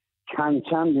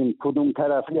 چندیم، کدوم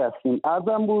طرفی هستیم.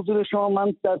 ازم به حضور شما،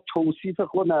 من در توصیف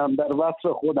خودم، در وصف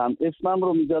خودم اسمم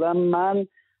رو میذارم من،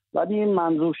 ولی این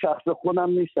منظور شخص خودم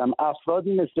نیستم،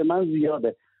 افرادی مثل من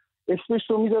زیاده. اسمش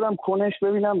رو میذارم کنش،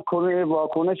 ببینم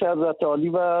واکنش حضرت عالی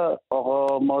و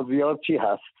آقا مازیار چی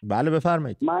هست. بله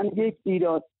بفرمایید. من یک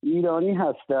ایرانی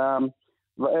هستم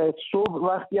و صبح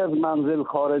وقتی از منزل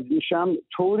خارج میشم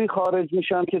طوری خارج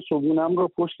میشم که صبحونم رو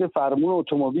پشت فرمون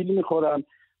اتومبیل میخورم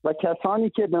و کسانی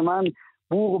که به من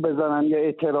بوق بزنن یا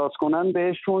اعتراض کنن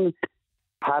بهشون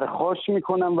پرخاش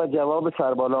میکنم و جواب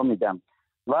سربالا میدم.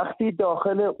 وقتی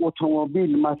داخل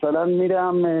اتومبیل مثلا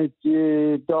میرم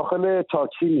داخل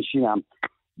تاکسی میشینم،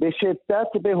 به شدت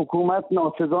به حکومت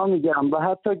ناسزا میگم و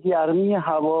حتی گرمی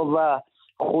هوا و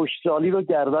خشکسالی رو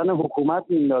گردن حکومت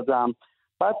میندازم.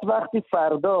 بعد وقتی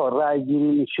فردا رأی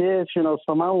گیری میشه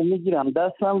شناسنامه رو میگیرم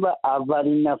دستم و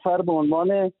اولین نفر به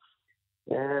عنوان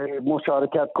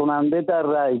مشارکت کننده در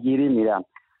رأی گیری میرم.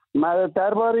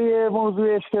 درباره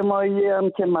موضوع اجتماعی هم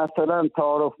که مثلا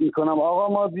تعارف میکنم، آقا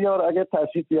مازیار اگه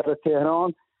تشریف بیاره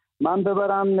تهران، من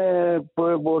ببرم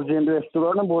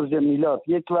رستوران برج میلاد،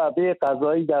 یک وعده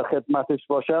غذایی در خدمتش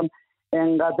باشم،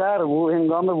 انقدر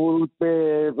هنگام ورود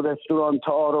به رستوران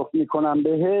تعارف میکنم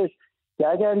بهش که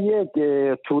اگر یک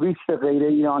توریست غیر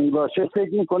ایرانی باشه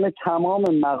فکر میکنه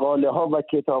تمام مقاله ها و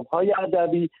کتاب های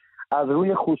ادبی از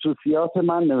روی خصوصیات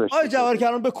من نوشته. آقای جواهر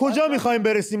کلام، به کجا میخوایم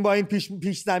برسیم با این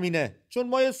پیش زمینه؟ چون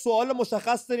ما یه سوال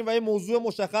مشخص داریم و یه موضوع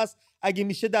مشخص، اگه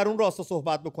میشه در اون راستا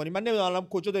صحبت بکنیم. من نمیدونم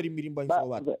کجا داریم میریم با این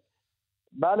صحبت.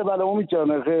 بله امید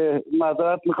جان،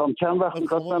 معذرت میخوام، چند وقت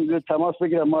میخواستم تماس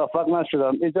بگیرم موفق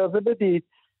نشدم، اجازه بدید.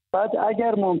 بعد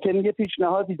اگر ممکنه یه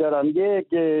پیشنهادی دارم،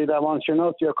 یک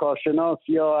روانشناس یا کارشناس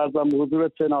یا عرضم به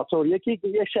حضور سناتور، یه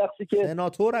شخصی که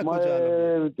سناتور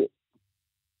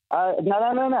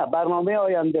نه برنامه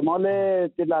آینده مال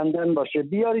لندن باشه،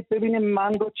 بیارید ببینیم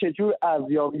من رو چجور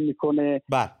ارزیابی میکنه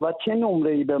و چه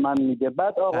نمره‌ای به من میده.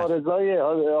 بعد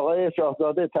آقای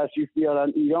شاهزاده تشریف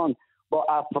بیارن ایران، با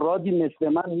افرادی مثل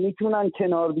من میتونن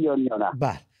کنار بیان یا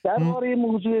نه. درباره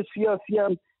موضوع سیاسی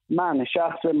هم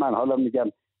شخص من حالا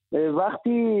میگم،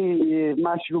 وقتی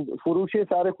مشروب فروش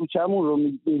سر کوچه‌مون رو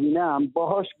میبینم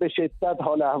باهاش به شدت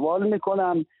حال احوال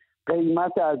میکنم،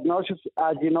 قیمت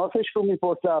اجناسش رو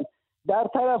میپرسم. در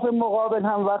طرف مقابل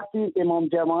هم وقتی امام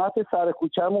جماعت سر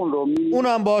کوچه‌مون رو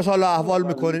اونم باهاش حال احوال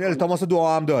میکنین، التماس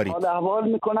دعا هم دارید. حال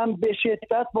احوال میکنم، به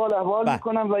شدت حال احوال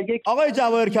میکنم. و یک آقای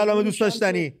جواهر کلام دوست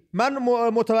داشتنی، من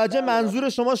متوجه منظور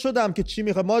شما شدم که چی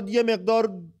میخواد. ما یه مقدار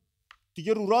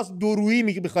دیگه رو راست دورویی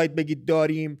میخواید بگید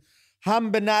داریم،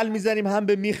 هم به نعل میزنیم هم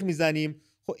به میخ میزنیم.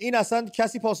 خب این اصلا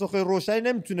کسی پاسخ روشنی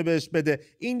نمیتونه بهش بده.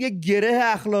 این یه گره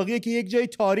اخلاقیه که یک جای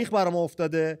تاریخ برام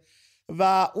افتاده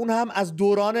و اون هم از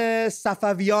دوران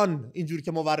صفویان اینجوری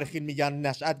که مورخین میگن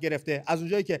نشأت گرفته، از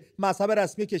اونجایی که مذهب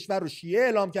رسمی کشور رو شیعه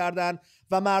اعلام کردن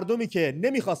و مردمی که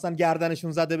نمیخواستن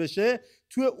گردنشون زده بشه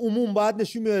توی عموم باید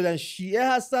نشون میدادن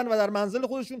شیعه هستن و در منزل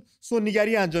خودشون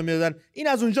سنیگری انجام میدادن. این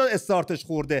از اونجا استارتش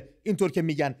خورده، اینطور که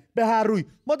میگن. به هر روی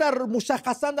ما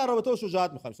مشخصا در رابطه با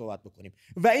شجاعت میخوایم صحبت بکنیم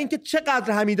و اینکه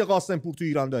چقدر حمید قاسمپور تو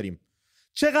ایران داریم،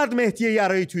 چقدر مهدی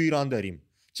یرایی تو ایران داریم،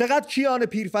 چقدر کیان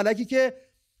پیرفلکی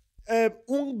که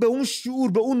اون به اون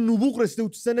شعور، به اون نبوغ رسیده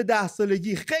بود تو سن 10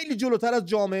 سالگی، خیلی جلوتر از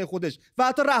جامعه خودش و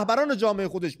حتی رهبران جامعه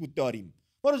خودش بود داریم.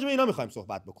 ما راجع به اینا میخوایم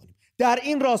صحبت بکنیم. در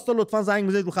این راستا لطفاً زنگ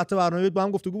بزنید رو خط برنامه با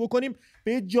هم گفتگو بکنیم،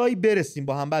 به یه جایی برسیم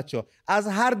با هم بچه‌ها. از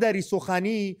هر دری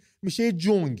سخنی میشه یه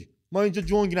جنگ. ما اینجا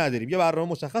جنگ نداریم، یه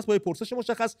برنامه مشخص با یه پرسش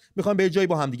مشخص، میخوایم به یه جایی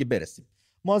با هم دیگه برسیم.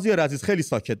 مازیار عزیز خیلی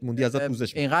ساکت موندی، ازت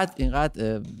پوزش می‌خوام.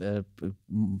 اینقدر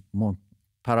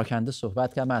پراکنده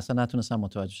صحبت کرد من اصلا نتونستم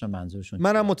متوجه شم منظورشون.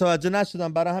 منم متوجه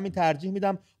نشدم، برای همین ترجیح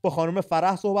میدم با خانم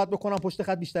فرح صحبت بکنم، پشت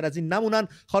خط بیشتر از این نمونن.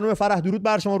 خانم فرح درود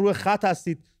بر شما، روی خط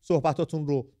هستید، صحبتاتون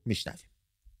رو میشنویم.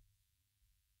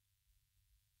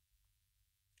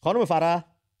 خانم فرح.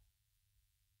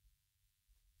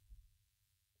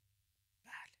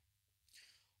 بله.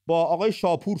 با آقای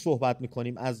شاپور صحبت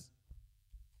میکنیم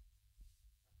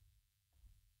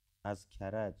از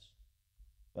کرج،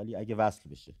 ولی اگه وصل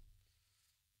بشه.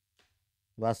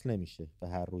 وصل نمیشه به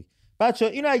هر روی. بچه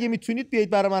اینو اگه میتونید بیایید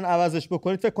برای من عوضش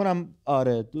بکنید، فکر کنم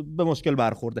آره به مشکل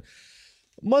برخورده.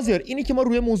 مازیار، اینی که ما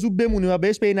روی موضوع بمونیم و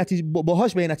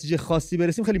باهاش به نتیجه خاصی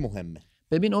برسیم خیلی مهمه.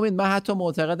 ببین امید، من حتی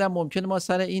معتقدم ممکنه ما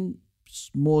سر این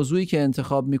موضوعی که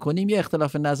انتخاب میکنیم یه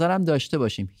اختلاف نظرم داشته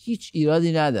باشیم، هیچ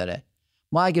ایرادی نداره.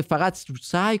 ما اگه فقط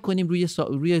سعی کنیم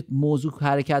روی موضوع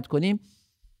حرکت کنیم،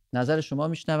 نظر شما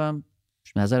میشنوم،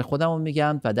 نظر خودمو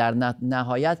میگم و در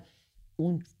نهایت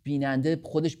اون بیننده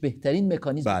خودش بهترین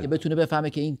مکانیزم که بتونه بفهمه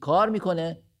که این کار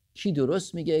میکنه، کی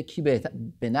درست میگه، کی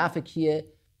به نفع کیه،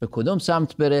 به کدوم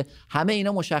سمت بره، همه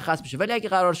اینا مشخص میشه. ولی اگه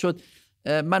قرار شد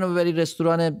منو ببری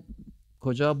رستوران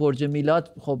کجا، برج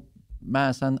میلاد، خب من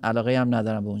اصلا علاقه هم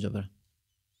ندارم به اونجا برم.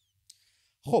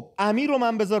 خب امیر رو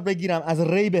من بذار بگیرم، از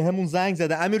ری به همون زنگ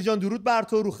زده. امیر جان درود بر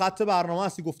تو، رو خط برنامه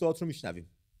هستی، گفته‌هات رو میشنویم.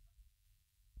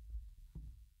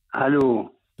 الو.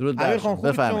 درود بر شما،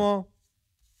 بفرمایید.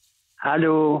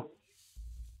 الو.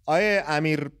 آیه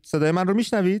امیر صدای من رو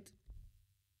میشنوید؟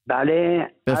 بله.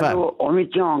 الو امید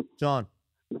جان.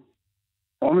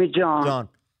 امید جان.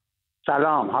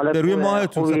 سلام، حالت به روی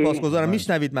ماهتون سپاسگزارم.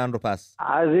 میشنوید من رو؟ پس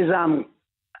عزیزم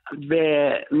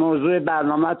به موضوع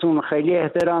برنامه‌تون خیلی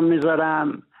احترام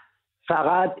میذارم،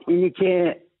 فقط اینی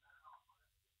که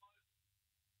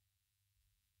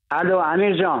الو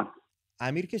امیر جان.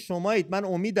 امیر که شمایید، من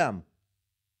امیدم.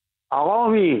 آقا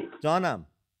امید جانم،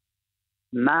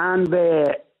 من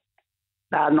به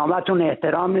برنامه‌تون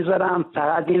احترام میذارم،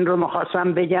 فقط این رو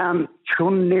میخواستم بگم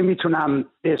چون نمیتونم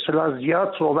به اصطلاح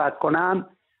زیاد صحبت کنم،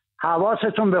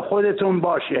 حواستون به خودتون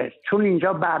باشه، چون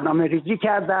اینجا برنامه ریزی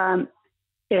کردن،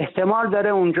 احتمال داره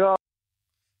اونجا.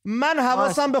 من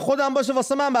حواسم به خودم باشه،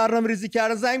 واسه من برنامه ریزی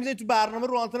کردن. زنگ میزنی تو برنامه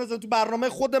رو آنتن، تو برنامه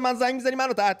خود من زنگ میزنی،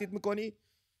 منو تهدید میکنی.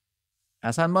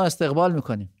 اصلا ما استقبال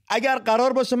میکنیم. اگر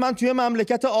قرار باشه من توی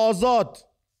مملکت آزاد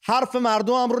حرف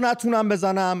مردمم رو نتونم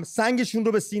بزنم، سنگشون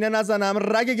رو به سینه نزنم،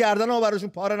 رگ گردنمو براشون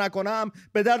پاره نکنم،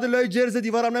 به درد لای جرز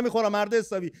دیوارم نمیخورم، مرد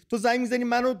حسابی تو زنگ میزنی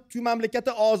منو توی مملکت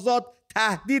آزاد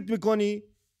تهدید میکنی؟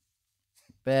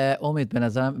 به امید به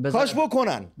نظرم کاش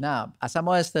بکنن. نه اصلا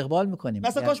ما استقبال میکنیم.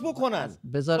 مثلا کاش بکنن،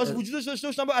 کاش وجودش داشته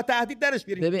باشن با تهدید درش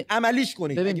بیاریم، عملیش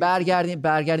کنید. ببین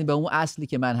برگردیم به اون اصلی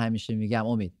که من همیشه میگم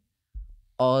امید،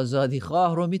 آزادی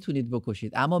خواه رو میتونید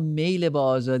بکشید، اما میل به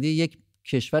آزادی یک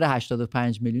کشور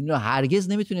 85 میلیونی رو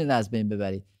هرگز نمیتونید از بین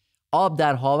ببرید. آب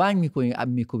در هاونگ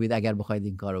میکوبید اگر بخواید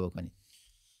این کارو بکنید.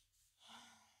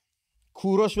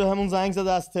 کوروش به همون زنگ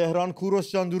زده از تهران.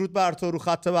 کوروش جان درود بر تو، رو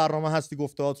خط برنامه هستی،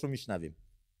 گفته‌هات رو میشنویم.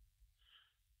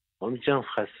 امید جان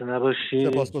خسته نباشی.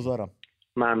 سپاسگزارم.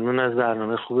 ممنون از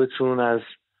برنامه خوبتون، از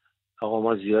آقا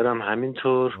مازیارم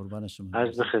همینطور.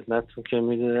 عرض به خدمتتون که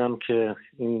میدونم که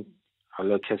این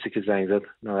حالا کسی که زنگ زد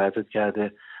ناراحتت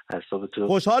کرده، اعصاب تو.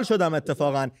 خوشحال شدم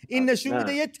اتفاقا. این نشون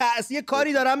میده یه تأثیر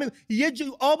کاری دارم، یه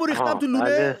آبو ریختم تو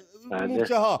لوله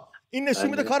مورچه ها. این نشون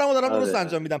میده کارمو دارم درست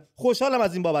انجام میدم. خوشحالم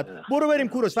از این بابت. برو بریم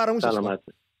کوروش، فراموشش کن.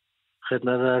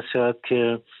 خدمت عرض شد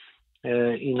که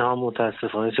اینها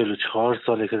متاسفانه 44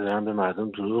 ساله که دارن به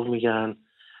مردم دروغ میگن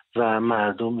و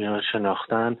مردم اینا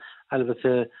شناختن.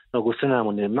 البته ناگفته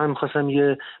نمونده. من میخواستم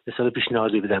یه مثال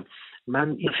پیشنهادی بدم.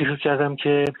 من این فکر کردم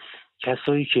که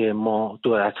کسایی که ما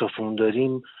دور اطرافمون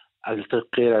داریم، البته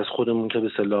غیر از خودمون که به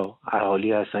اصطلاح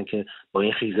اهالی هستن که با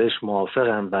این خیزش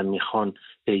موافقن و میخوان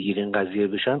پیگیر این قضیه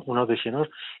بشن، اونا به کنار،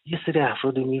 یه سری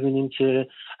افراد میبینیم که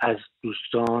از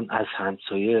دوستان، از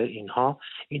همسایه،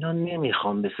 اینا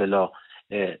نمیخوان به اصطلاح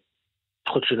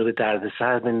خودشون رو به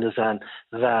دردسر بندازن.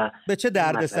 و به چه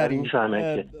دردسری؟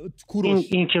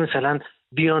 این که مثلا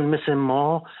بیان مثل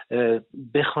ما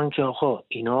بخوان که آقا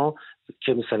اینا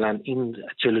که مثلا این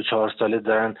 44 ساله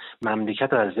دارن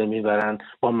مملکت رو از بین میبرن،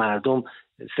 با مردم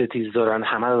ستیز دارن،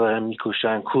 همه رو دارن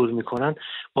میکشن، کور میکنن،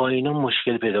 با اینا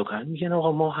مشکل پیدا کنن. میگن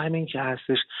آقا ما همین که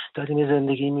هستش داریم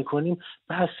زندگی میکنیم،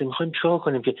 بس میخوایم چیکار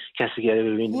کنیم که کسی دیگه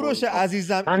ببینیم؟ کوروش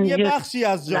عزیزم، این یه بخشی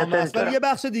از جامعه است، ولی یه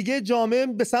بخش دیگه جامعه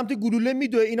به سمت گلوله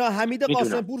میدوه. اینا حمید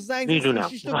قاسمپور زنگ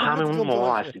زد، هممون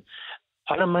ما هستیم.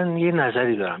 حالا من یه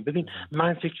نظری دارم. ببین،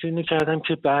 من فکر اینو کردم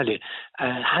که بله،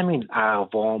 همین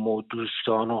اقوام و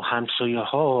دوستان و همسایه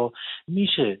ها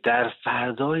میشه در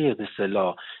فضای به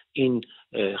اصطلاح این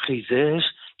خیزش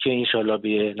که انشالله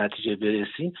به نتیجه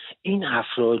برسیم، این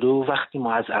افرادو وقتی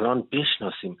ما از الان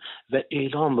بشناسیم و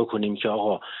اعلام بکنیم که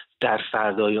آقا در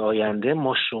فردای آینده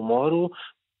ما شما رو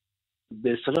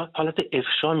به اصطلاح حالت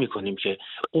افشا میکنیم، که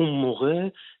اون موقع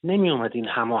نمی اومد این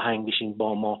هماهنگ بشین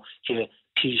با ما که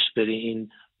پیش بره این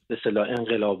به اصطلاح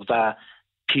انقلاب و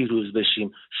پیروز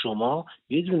بشیم. شما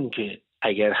بدونید که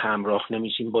اگر همراه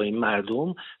نمیشیم با این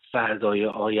مردم، فردای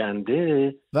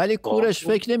آینده. ولی کوروش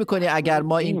فکر نمی‌کنی اگر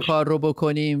ما این کار رو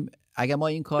بکنیم،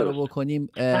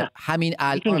 همین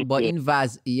الان با این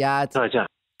وضعیت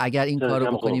اگر این کار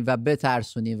رو بکنیم و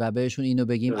بترسونیم و بهشون اینو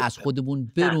بگیم از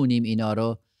خودمون برونیم اینا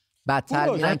رو، بدتر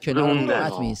میرن کنار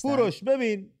راحت میستن. کوروش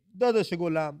ببین داداش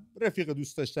گلم، رفیق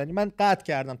دوست داشتنی، من قطع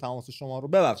کردم تماس شما رو،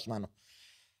 ببخش منو.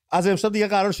 از امشب دیگه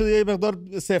قرار شده یه مقدار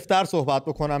سفت‌تر صحبت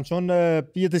بکنم، چون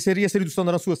یه سری دوستان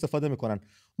دارن سوء استفاده میکنن.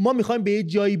 ما میخوایم به یه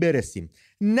جایی برسیم،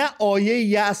 نه آیه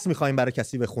یأس میخوایم برای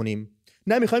کسی بخونیم،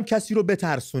 نه میخوایم کسی رو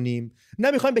بترسونیم،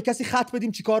 نه میخوایم به کسی خط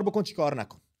بدیم چیکار بکن چیکار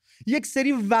نکن. یک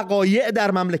سری وقایع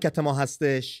در مملکت ما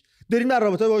هستش، داریم در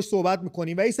رابطه باهاش صحبت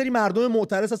میکنیم و یک سری مردم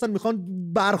معترض هستن میخوان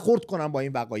برخورد کنن با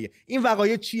این وقایع. این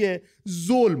وقایع چیه؟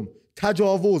 ظلم،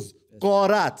 تجاوز،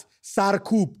 غارت،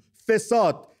 سرکوب،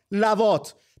 فساد،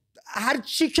 لواط، هر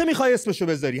چی که میخوای اسمشو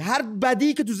بذاری، هر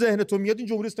بدی که تو ذهن تو میاد، این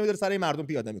جمهوری اسلامی داره سر مردم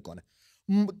پیاده میکنه.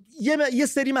 یه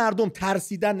سری مردم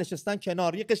ترسیدن، نشستن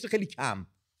کنار، یه قشر خیلی کم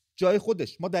جای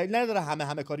خودش، ما دلیل نداره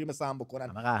همه کاری مثل هم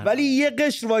بکنن، ولی یه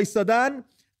قشر وایسادن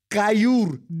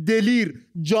غیور، دلیر،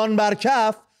 جان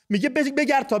برکف، میگه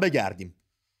بگرد تا بگردیم.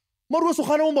 ما رو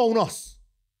سخنمون با اوناست.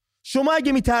 شما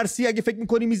اگه میترسی، اگه فکر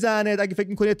میکنی میزنه، اگه فکر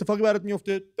میکنی اتفاقی برات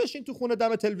میفته، بشین تو خونه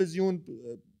دم تلویزیون،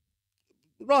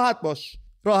 راحت باش.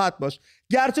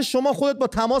 گرچه شما خودت با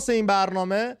تماس این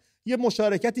برنامه یه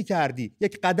مشارکتی کردی،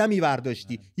 یک قدمی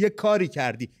برداشتی، یک کاری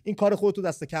کردی، این کار خودتو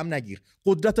دست کم نگیر.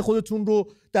 قدرت خودتون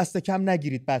رو دست کم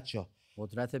نگیرید بچه‌ها.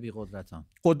 قدرت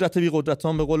بی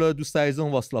قدرتان به قول دوست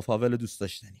عزیزم واسلاف هاول دوست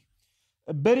داشتنی.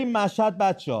 بریم مشهد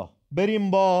بچه‌ها،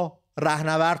 بریم با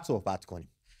رهنورد صحبت کنیم.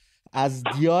 از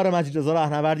دیار مجید رضا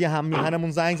رهنورد هم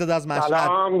میهنمون زنگ زد از مشهد.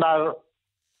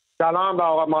 سلام به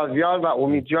آقا مازیار و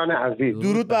امید جان عزیز.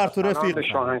 درود بر تو رفیق. به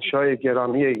شاهنشاه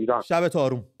گرامی ایران. شبت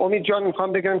آروم. امید جان،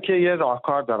 میخوام بگم که یه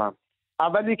راهکار دارم.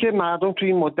 اولی که مردم توی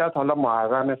این مدت، حالا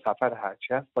محرم، سفر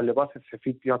هرچی هست، با لباس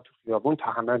سفید بیان تو خیابون تا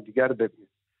همه دیگر رو ببینیم.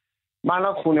 ما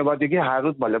الان خانوادگی هر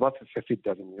روز با لباس سفید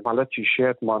داریم، حالا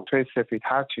تیشرت، مانتوی سفید،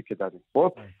 هر چی که داریم.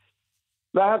 خب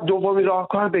و دومی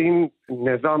راهکار به این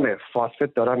نظام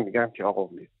فاسد دارم میگم که آقا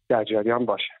امید در جریان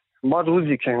باشه. ما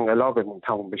روزی که انقلابمون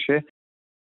تموم بشه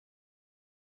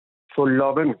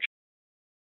طلابه میشه.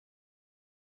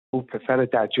 او پسر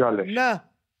دجالش. نه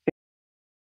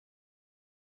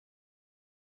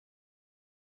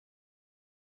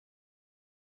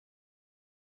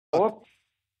خب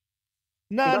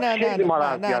نه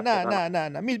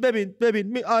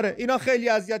ببین آره اینا خیلی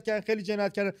اذیت کردن، خیلی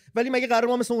جنایت کردن، ولی مگه قرار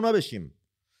ما مثل اونا بشیم؟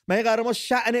 مگه قرار ما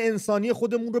شأن انسانی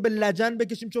خودمون رو به لجن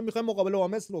بکشیم چون میخوایم مقابله با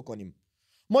مثل رو کنیم؟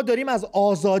 ما داریم از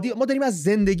آزادی، ما داریم از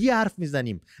زندگی حرف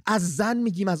میزنیم، از زن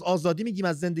میگیم، از آزادی میگیم،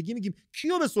 از زندگی میگیم،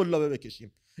 کیو به سلابه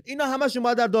بکشیم؟ اینا همشون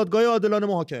باید در دادگاه عادلانه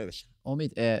محاکمه بشن.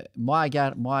 امید،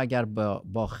 ما اگر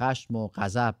با خشم و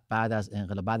غضب بعد از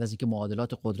انقلاب، بعد از اینکه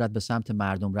معادلات قدرت به سمت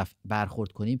مردم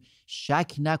برخورد کنیم،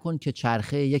 شک نکن که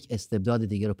چرخه یک استبداد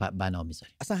دیگه رو بنا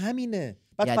میذاریم. اصلا همینه.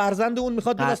 بعد یعنی فرزند اون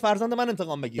میخواد از فرزند من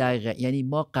انتقام بگیره. دقیقاً. یعنی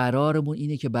ما قرارمون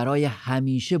اینه که برای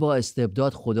همیشه با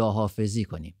استبداد خداحافظی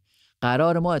کنیم.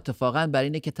 قرار ما اتفاقا بر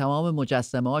اینه که تمام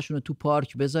مجسمه هاشون رو تو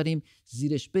پارک بذاریم،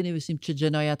 زیرش بنویسیم چه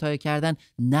جنایت های کردن،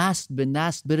 نسل به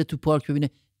نسل بره تو پارک ببینه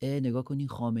نگاه کن این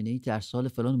خامنه‌ای در سال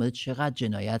فلان اومده چقدر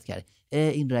جنایت کرده،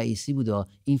 این رئیسی بوده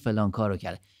این فلان کارو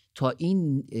کرده. تا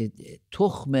این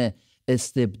تخم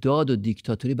استبداد و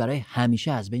دیکتاتوری برای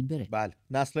همیشه از بین بره. بله،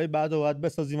 نسل‌های بعد رو باید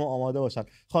بسازیم و آماده باشن.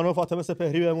 خانم فاطمه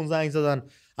سپهری بهمون زنگ زدن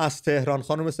از تهران.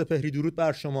 خانم سپهری درود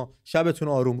بر شما، شبتون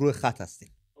آروم. روی خط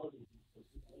هستیم.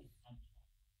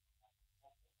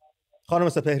 خانم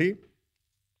سپهری.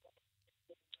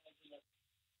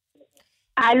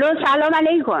 الو، سلام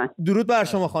علیکم. درود بر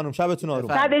شما خانم، شبتون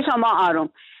آروم. شب شما آروم.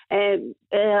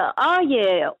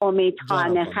 آیه امید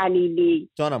خان خلیلی،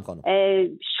 جانم خانم.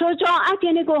 شجاعت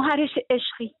یعنی گوهر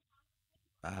عشقی.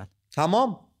 بله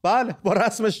تمام، بله با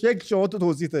رسمش یک شما تو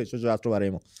توضیح ده شجاعت رو برای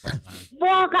ما.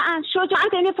 واقعا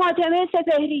شجاعت یعنی فاطمه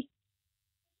سپهری.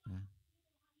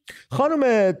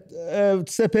 خانم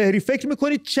سپهری فکر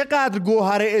میکنید چقدر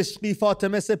گوهر عشقی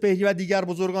فاطمه سپهری و دیگر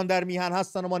بزرگان در میهن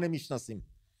هستن و ما نمیشناسیم؟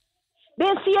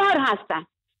 بسیار هستن،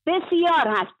 بسیار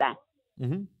هستن.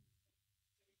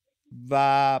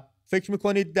 و فکر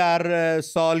میکنید در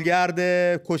سالگرد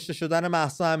کشته شدن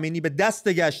مهسا امینی به دست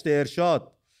گشت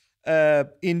ارشاد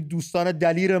این دوستان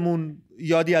دلیرمون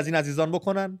یادی از این عزیزان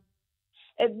بکنن؟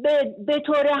 به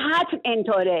طور حتم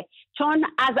اینطوره، چون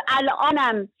از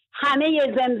الانم همه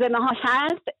زمزمه هاش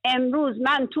هست. امروز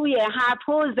من توی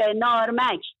حوض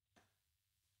نارمک،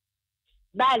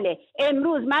 بله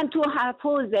امروز من تو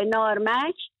حوض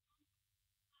نارمک،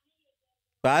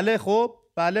 بله خب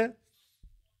بله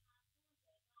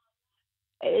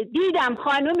دیدم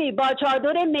خانومی با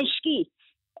چادر مشکی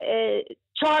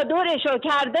چادرشو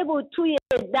کرده بود توی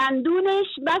دندونش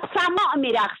و سماع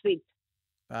میرقصید.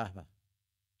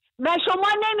 و شما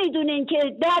نمیدونین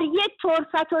که در یک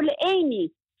طرفت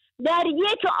العینی، در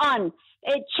یک آن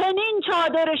چنین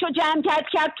چادرشو جمع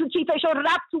کرد تو کیفش و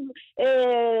رفت تو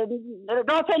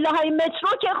رافله های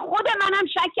مترو که خود منم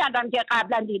شک کردم که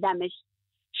قبلا دیدمش.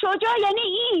 شجاع یعنی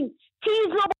این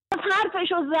تیز و باز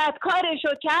حرفشو زد،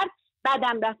 کارشو کرد،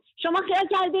 بعدم رفت. شما خیال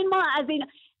کردین ما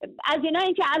از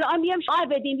اینایی که الان بیام شعار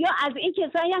بدیم یا از این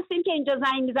کسایی هستیم که اینجا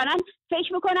زنگ میزنن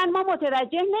فکر میکنن ما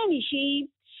متوجه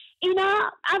نمیشیم؟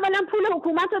 اینا اولا پول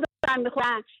حکومت رو دارن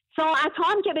میخورن، ساعت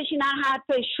هم که بشینن حرف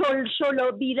شل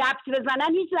و بی ربط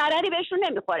بزنن هیچ ضرری بهشون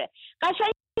نمیخوره.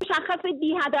 قشنگ مشخص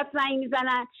بی هدف زنگ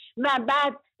میزنن و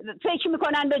بعد فکر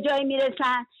میکنن به جای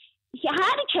میرسن.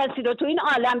 هر کسی رو تو این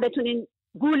عالم بتونین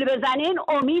گول بزنین،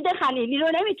 امید خلیلی رو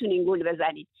نمیتونین گول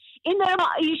بزنین. این داره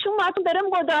ایشون باهاتون داره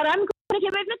مدارا میکنه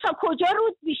که ببینید تا کجا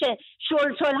رود میشه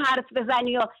شل حرف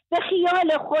بزنی و به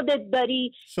خیال خودت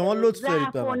داری شما لطف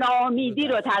دارید و ناامیدی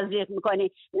رو تزریق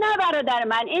میکنی. نه برادر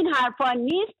من، این حرفا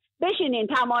نیست. بشینین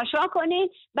تماشا کنین،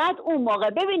 بعد اون موقع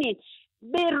ببینید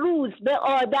به روز، به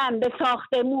آدم، به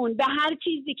ساختمون، به هر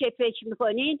چیزی که فکر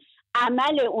میکنین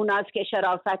عمل اوناست که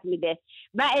شرافت میده.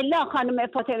 و الا خانم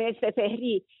فاطمه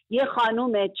سپهری یه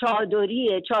خانم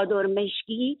چادری، چادر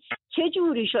مشکی، چه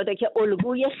جوری شده که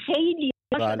الگوی خیلی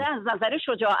شده از نظر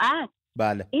شجاعت.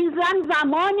 بله. این زن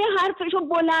زمانی حرفشو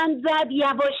بلند زد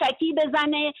یواشکی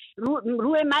بزنه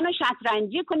روی منو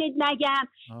شطرنجی کنید نگم،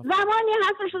 زمانی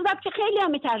حرفشو زد که خیلی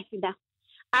هم میترسیدم.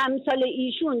 امثال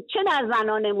ایشون چه در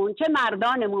زنانمون چه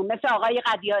مردانمون مثل آقای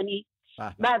قدیانی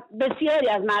و بسیاری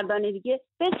از مردان دیگه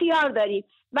بسیار داریم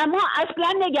و ما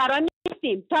اصلا نگران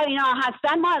نیستیم. تا اینا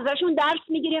هستن ما ازشون درس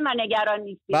میگیریم و نگران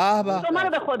نیستیم. شما رو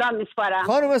به خدا میسپارم.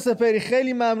 خانم سپهری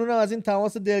خیلی ممنونم از این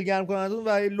تماس دلگرم کنندتون و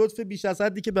لطف بیش از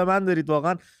حدی که به من دارید.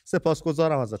 واقعا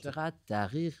سپاسگزارم ازتون. چقدر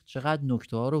دقیق، چقدر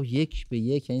نکته ها رو یک به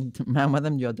یک. این من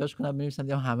اومدم یادداشت کنم بنویسم،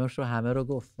 دیدم همه رو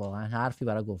گفت. واقعا حرفی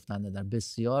برای گفتن ندارم.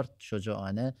 بسیار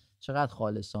شجاعانه، چقدر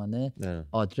خالصانه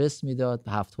آدرس میداد.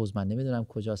 هفت حوض من نمیدونم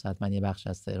کجاست، حتما یه بخش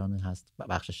از تهران هست،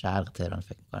 بخش شرق تهران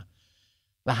فکر میکنم.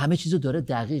 و همه چیزو داره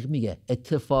دقیق میگه،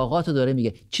 اتفاقاتو داره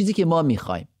میگه، چیزی که ما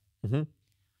میخوایم.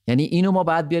 یعنی اینو ما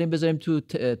بعد بیاریم بذاریم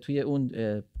توی اون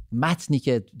متنی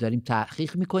که داریم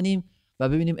تحقیق میکنیم و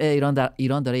ببینیم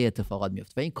ایران داره اتفاقات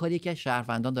میفته. و این کاری که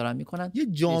شهروندان دارن میکنن، یه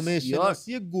جامعه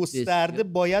شناسی گسترده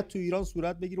باید تو ایران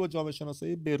صورت بگیره با جامعه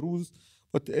شناسی به روز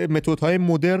با متدهای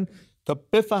مدرن تا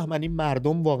بفهمن این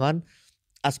مردم واقعا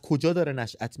از کجا داره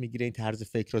نشأت میگیره این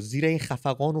طرز فکر را. زیر این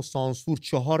خفقان و سانسور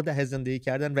 4 دهه زندگی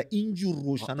کردن و اینجور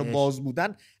روشن و باز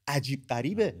بودن عجیب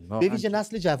غریبه، به ویژه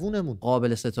نسل جوونمون.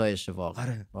 قابل ستایشه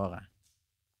واقعا.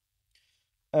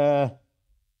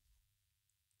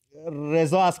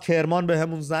 رضا از کرمان به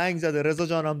همون زنگ زده. رضا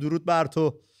جانم درود بر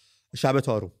تو، شبت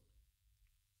آروم.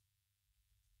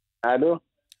 الو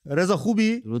رضا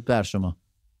خوبی؟ درود بر شما.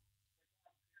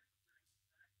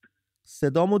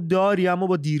 صدامو داری اما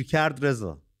با دیر کرد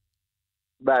رضا.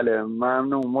 بله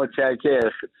ممنون،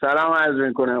 متشکرم. سلام عرض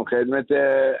میکنم خدمت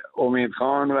امید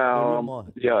خان و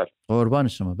مازیار. قربان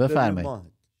شما،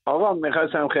 بفرمایید. آقا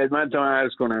میخواستم خدمتتون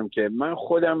عرض کنم که من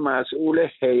خودم مسئول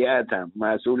هیئتم،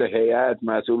 مسئول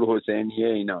حسینیه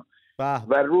اینا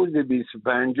و روز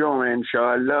 25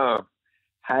 انشاءالله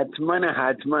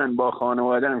حتما با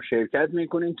خانواده‌ام شرکت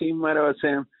میکنیم تو این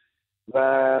مراسم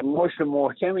و مشت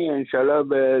محکمی انشالله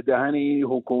به دهن این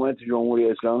حکومت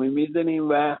جمهوری اسلامی میزنیم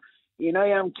و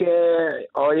اینایی هم که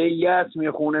آیه یأس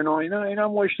میخونن و اینا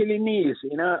مشکلی نیست،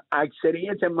 اینا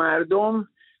اکثریت مردم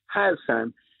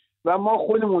هستن و ما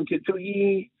خودمون که تو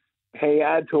این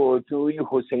هیئت و تو این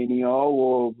حسینی ها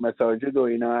و مساجد و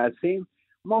اینا هستیم،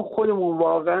 ما خودمون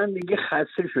واقعا دیگه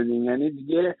خسته شدیم. یعنی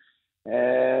دیگه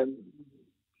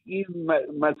این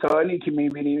مسائلی که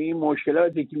میبینیم، این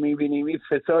مشکلاتی که میبینیم، این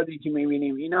فسادی که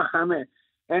میبینیم، اینا همه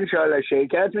انشاءالله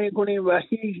شرکت میکنیم و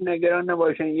هیچ نگران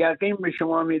نباشین. یقین به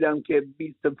شما میدم که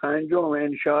 25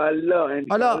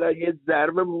 انشاءالله یه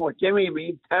ضربه محکمی به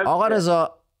این آقا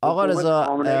رضا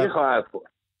خواهد بود.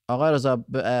 آقا رضا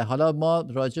حالا ما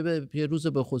راجع به یه روز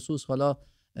به خصوص حالا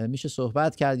میشه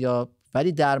صحبت کرد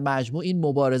ولی در مجموع این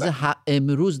مبارزه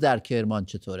امروز در کرمان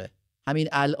چطوره؟ همین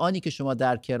الانی که شما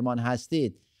در کرمان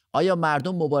هستید آیا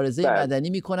مردم مبارزه مدنی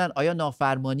میکنن؟ آیا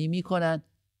نافرمانی میکنن؟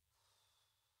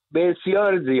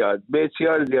 بسیار زیاد.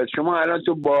 شما الان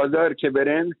تو بازار که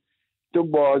برن، تو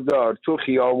بازار، تو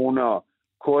خیابونا،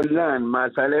 کلا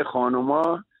مسئله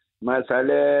خانوما،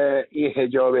 مسئله این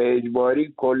حجاب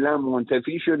اجباری کلا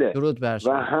منتفی شده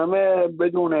و همه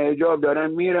بدون حجاب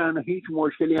دارن میرن، هیچ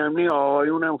مشکلی هم نیست.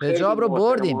 آقایون هم خیلی حجاب رو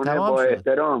بردیم، تمام با شد.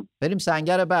 احترام بریم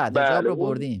سنگر بعد. حجاب رو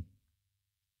بردیم.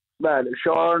 بله،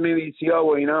 شعار نویسی ها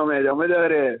و اینا هم ادامه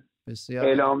داره. بسیار.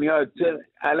 اعلامیات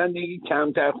الان دیگه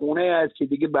کمتر خونه هست که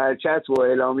دیگه برچسب و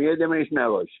اعلامیه دمش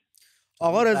نباشه.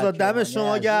 آقا رضا دم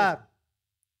شما گرم.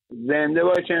 زنده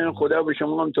باشن، خدا به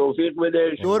شما هم توفیق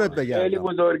بده. دورت بگردم. خیلی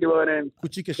بزرگوارن،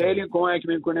 خیلی کمک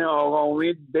میکنه. آقا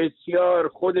امید بسیار،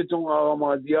 خودتون آقا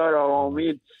مازیار، آقا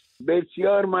امید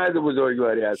بسیار مرد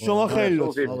بزرگواری هست. شما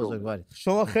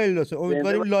خیلی لطفه.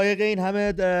 امیدواریم لایق این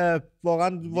همه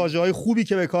واقعا واژه‌های خوبی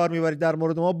که به کار میبرید در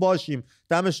مورد ما باشیم.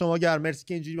 دم شما گرم. مرسی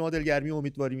که اینجوری ما دلگرمی و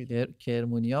امیدواری میدید.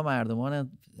 کرمونیا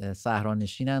مردمان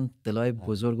صحرانشینن، دلای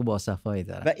بزرگ و باصفایی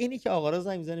دارن. و اینی که آقا را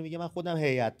زنگ میزنه میگه من خودم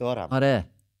هیئت دارم. آره.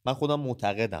 من خودم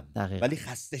معتقدم دقیقا. ولی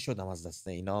خسته شدم از دست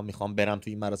اینا، میخوام برم تو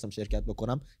این مراسم شرکت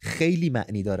بکنم. خیلی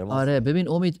معنی داره. آره ببین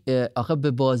امید، آخه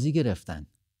به بازی گرفتن،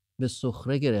 به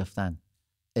سخره گرفتن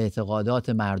اعتقادات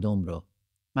مردم رو.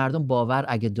 مردم باور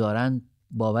اگه دارن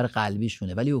باور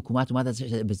قلبیشونه، ولی حکومت اومد از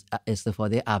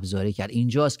استفاده ابزاری کرد.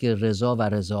 اینجاست که رضا و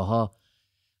رضاها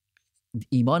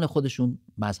ایمان خودشون،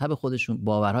 مذهب خودشون،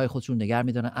 باورهای خودشون نگه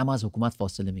میدارن اما از حکومت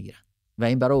فاصله میگیرن و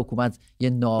این برای حکومت یه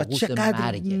ناقوس مرگه.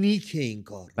 چقدر نیکه این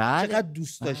کار. بله. چقدر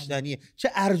دوست داشتنیه. چه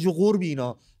ارج و قربی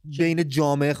اینا بین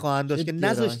جامعه خواهند داشت که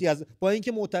نذاشتی از، با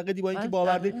اینکه معتقدی، با اینکه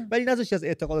باور داری، ولی نذاشتی از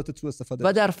اعتقادات تو استفاده.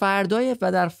 و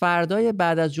در فردای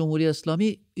بعد از جمهوری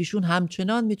اسلامی ایشون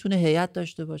همچنان میتونه هیئت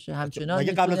داشته باشه، همچنان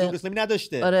مگه قبل از جمهوری اسلامی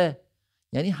نداشته؟ آره،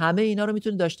 یعنی همه اینا رو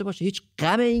میتونه داشته باشه. هیچ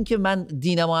غم این که من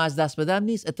دینمو از دست بدم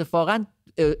نیست. اتفاقا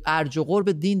ارج و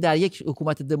قرب دین در یک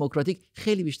حکومت دموکراتیک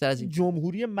خیلی بیشتر از این.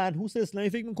 جمهوری منحوس اسلامی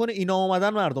فکر میکنه اینا اومدن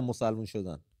مردم مسلمان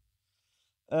شدن.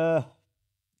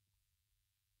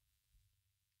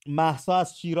 مهسا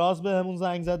از شیراز بهمون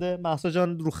زنگ زده. مهسا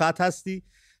جان رو خط هستی؟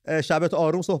 شبت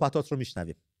آروم، صحبتات رو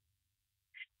میشنویم.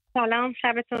 سلام،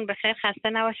 شبتون بخیر، خسته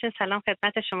نباشین. سلام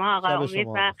خدمت شما آقا امید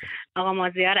و آقا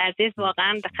مازیار عزیز.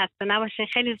 واقعا خسته نباشین،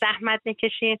 خیلی زحمت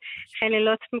میکشین، خیلی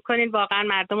لطف میکنین، واقعا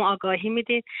مردم آگاهی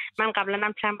میدین. من قبلا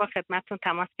هم چند بار خدمتتون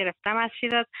تماس گرفتم از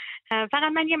شیراز.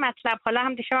 فقط من یه مطلب، حالا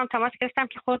هم دیشب هم تماس گرفتم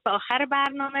که خود به آخر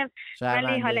برنامه،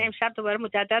 ولی حالا امشب دوباره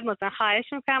مجدد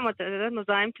خواهش میکنم، مجدد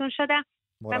مزاحمتون شدم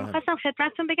و میخواستم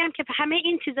خدمتتون بگم که همه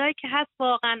این چیزهایی که هست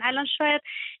واقعا الان شاید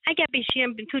اگر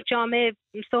بشیم تو جامعه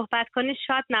صحبت کنید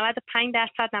شاید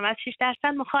 95%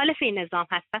 96% مخالف این نظام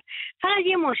هستن. فقط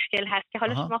یه مشکل هست که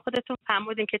حالا شما خودتون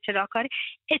فهمیدین که چرا کاری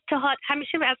اتحاد،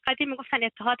 همیشه از قدیم میگفتن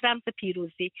اتحاد رمز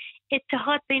پیروزی،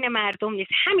 اتحاد بین مردم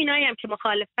نیست. همینایی هم که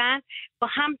مخالفن با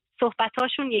هم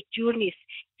صحبتاشون یک جور نیست،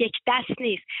 یک دست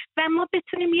نیست و ما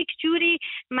بتونیم یک جوری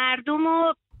مردم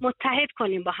رو متحد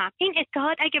کنیم با هم. این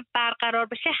اتحاد اگه برقرار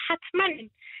بشه حتما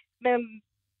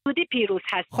زودی پیروز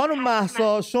هست. خانم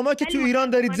مهسا، شما که تو ایران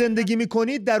دارید زندگی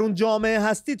میکنید، در اون جامعه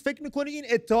هستید، فکر میکنید این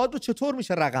اتحاد رو چطور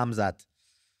میشه رقم زد؟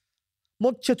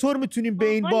 ما چطور میتونیم به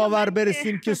این باور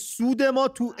برسیم که سود ما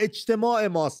تو اجتماع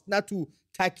ماست، نه تو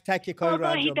تک تک کاری رو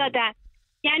انجام بدیم؟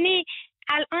 یعنی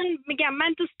الان میگم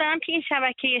من دوست دارم که این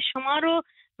شبکه شما رو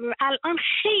الان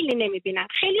خیلی نمیبینن،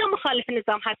 خیلی ها مخالف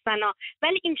نظام هستن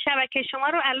ولی این شبکه شما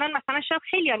رو الان مثلا شاید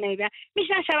خیلی ها نمیبینن،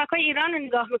 میشنن شبکه‌های ایران رو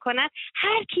نگاه میکنن،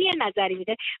 هر کی یه نظری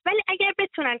میده. ولی اگر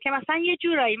بتونن که مثلا یه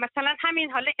جورایی مثلا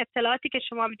همین حالا اطلاعاتی که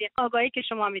شما میدین، آگاهی که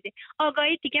شما میدین،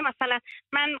 آگاهی دیگه، مثلا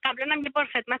من قبلا هم یه بار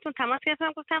خدمتتون تماس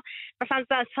گرفتم گفتم مثلا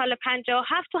سال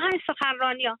 57 تو همین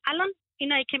سخنرانی‌ها الان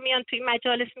اینایی که میان توی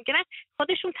مجالس میگیرن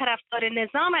خودشون طرفدار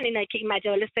نظامن، اینایی که این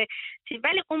مجالس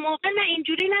ولی اون موقع نه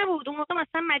اینجوری نبود. اون موقع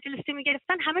مثلا مجلسی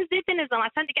میگرفتن همه ضد نظام،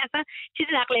 اصلا دیگه اصلا چیزی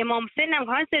نقل امام حسین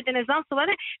نمیگن، ضد نظام صحبت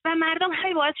و مردم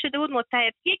همین باعث شده بود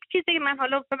متحد. یک چیزی که من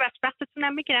حالا ببخش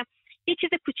وقتتونم میگیرم، یه چیز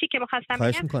کوچیکی می‌خواستم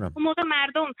بگم. اون موقع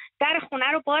مردم در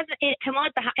خونه رو باز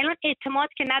اعتماد به هم، الان اعتماد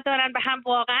که ندارن به هم،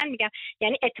 واقعا میگم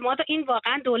یعنی اعتماد این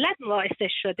واقعا دولت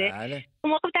باعثش شده. بله.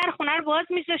 اون موقع در خونه رو باز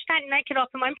می‌ذاشتن، اینا که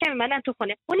راهپیمایی می‌کردن می‌مدن تو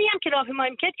خونه، اونی هم که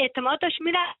راهپیمایی می‌کرد اعتماد داشت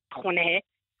میره خونه.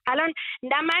 الان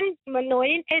نه من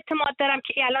نوعی اعتماد دارم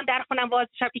که الان در خونم باز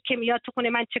شب که میاد تو خونه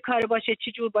من چه کار باشه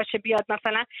چه جور باشه بیاد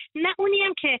مثلا، نه اونی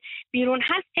هم که بیرون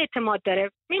هست اعتماد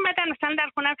داره میمدن مثلا در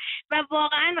خونم. و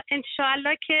واقعا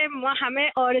انشالله که ما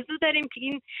همه آرزو داریم که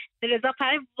این رضا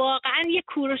پهلوی واقعا یک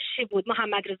کوروشی بود،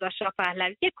 محمد رضا شاه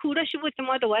پهلوی یک کوروشی بود که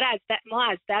ما دوباره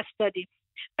از دست دادیم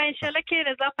و انشالله که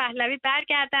رضا پهلوی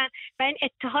برگردن و این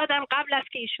اتحاد هم قبل از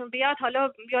که ایشون بیاد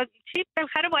حالا یا چی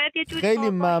بالاخره باید یه جوری. خیلی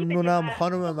ممنونم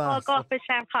خانم آگاه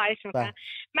بشم. خواهش میکنم.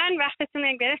 من وقتتون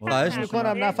رو گرفتم. خواهش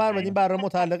میکنم، نفرمایید برنامه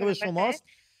متعلق به شماست.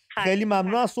 خیلی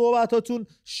ممنون از صحبتاتون.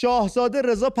 شاهزاده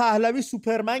رضا پهلوی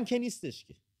سوپرمن که نیستش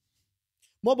که،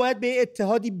 ما باید به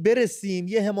اتحادی برسیم،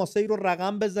 یه حماسه‌ای رو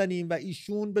رقم بزنیم و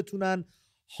ایشون بتونن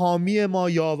حامی ما،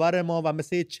 یاور ما و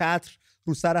مثل چتر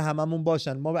رو سر هممون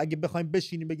باشن. ما اگه بخوایم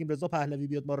بشینیم بگیم رضا پهلوی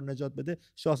بیاد ما رو نجات بده،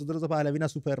 شاهزاده رضا پهلوی نه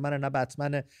سوپرمنه نه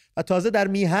بتمنه و تازه در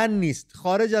میهن نیست،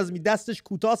 خارج از دستش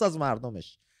کوتاست از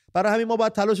مردمش. برای همین ما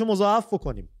باید تلاش مضاعف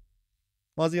بکنیم.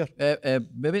 مازیار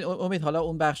ببین امید، حالا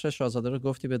اون بخش شاهزاده رو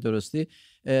گفتی به درستی.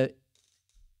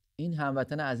 این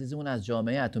هموطن عزیزمون از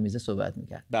جامعه اتمیزه صحبت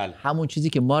میکرد. بله. همون چیزی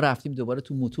که ما رفتیم دوباره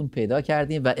تو متون پیدا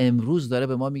کردیم و امروز داره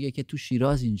به ما میگه که تو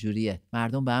شیراز اینجوریه،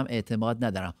 مردم به هم اعتماد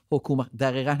ندارن. حکومت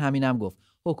دقیقاً همینم گفت،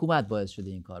 حکومت باعث شده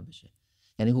این کار بشه.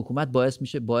 یعنی حکومت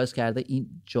باعث کرده این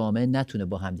جامعه نتونه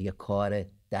با هم دیگه کار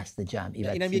دست جمعی و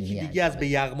اینم یکی دیگه از به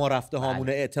یغما رفته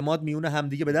هامونه. اعتماد میونه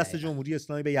همدیگه به دست جمهوری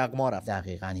اسلامی به یغما رفته.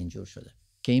 دقیقاً اینجور شده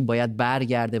که این باید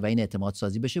برگرده و این اعتماد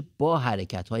سازی بشه با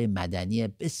حرکت‌های مدنی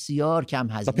بسیار کم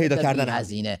هزینه پیدا کردن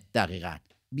هزینه. دقیقاً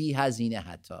بی هزینه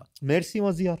حتی. مرسی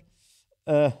مازیار.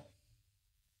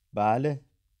 بله،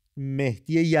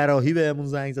 مهدی یراحی بهمون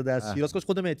زنگ زده از شیراز. کاش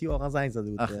خود مهدی واقعا زنگ زده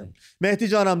بود. مهدی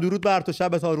جانم درود بر تو،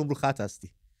 شبت آروم، رو خط هستی.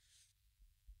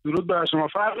 درود بر شما.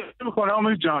 فرق می‌کنه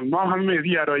امید جان، ما هم مهدی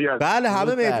یراحی هستیم. بله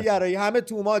همه مهدی یراحی، همه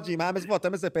توماجیم، همه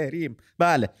فاطمه سپهریم.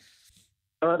 بله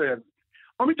آره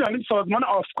امید جان، این سازمان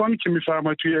آفکامی که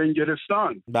میفرمایید توی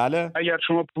انگلستان، بله، اگر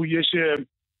شما پویش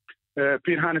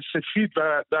پیرهن سفید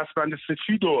و دستبند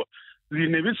سفید رو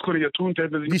زیرنویس کنید یا تو اون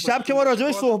تلویزیون، دیشب که ما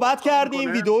راجعش صحبت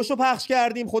کردیم، ویدیوشو پخش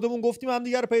کردیم، خودمون گفتیم هم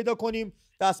دیگه رو پیدا کنیم،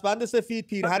 دستبند سفید،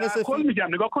 پیرهن سفید. کل میگم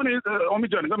نگاه کنید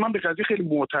امید جان، من به قضیه خیلی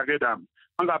معتقدم.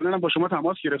 من قبلا با شما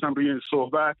تماس گرفتم روی این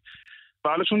صحبت و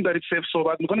حالا چون دارید صفر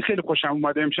صحبت میکنید خیلی خوشم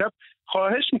اومده امشب.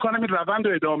 خواهش میکنم این روند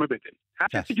رو ادامه بدید. هر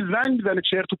کسی که زنگ میزنه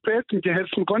چرت و پرت میگه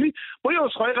حس میکنی با یه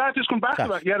عذرخواهی قطعش کن، وقت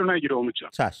بقیه رو نگیره امید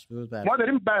جان. ما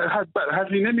داریم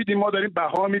هزینه میدیم، ما داریم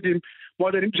بها میدیم،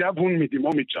 ما داریم جوون میدیم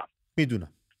امید جان.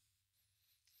 میدونم.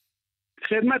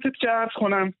 خدمتت که عرض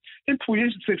کنم این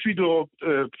پویش سفید و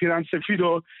پیرهن سفید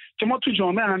و که ما تو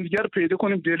جامعه همدیگه رو پیدا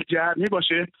کنیم، دلگرمی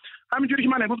باشه. همینجوری که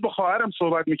من امروز با خواهرم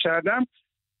صحبت میکردم،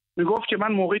 میگفت که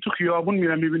من موقعی تو خیابون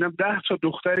میرم میبینم 10 تا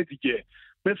دختر دیگه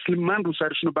مثل من رو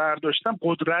سرشون رو برداشتم،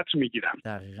 قدرت میگیرم.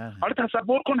 حالا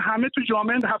تصور کن همه تو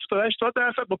جامعه 70-80%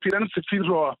 با پیرهن سفید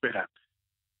راه برن.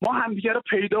 ما همدیگه رو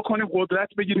پیدا کنیم، قدرت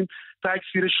بگیریم،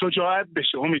 تکثیر شجاعت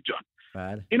بشه امید جان.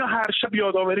 بله. اینو هر شب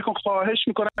یادآوری کن. خواهش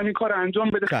میکنم این کار انجام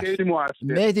بده. خیلی موثر.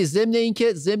 مهدی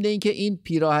ضمن اینکه این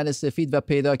پیراهن سفید و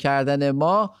پیدا کردن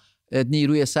ما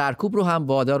نیروی سرکوب رو هم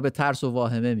وادار به ترس و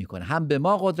واهمه میکنه، هم به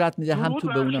ما قدرت میده هم تو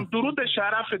به اونا. درود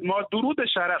شرفت ما، درود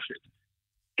شرفت.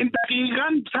 این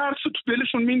دقیقاً ترس تو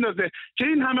دلشون میندازه که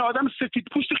این همه آدم سفید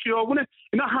پوست خیابونه،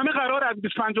 اینا همه قرار از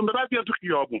 25 به بعد بیاد تو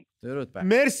خیابون.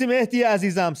 مرسی مهدی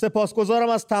عزیزم، سپاسگزارم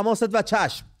از تماست و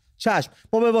چشم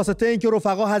ما به واسطه اینکه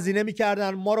رفقا هزینه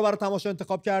میکردن، ما رو برای تماشا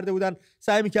انتخاب کرده بودن،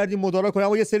 سعی میکردیم مدارا کنیم،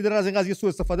 اما یه سری دارن از این قضیه سوء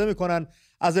استفاده میکنن.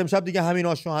 از امشب دیگه همین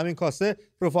آش و همین کاسه،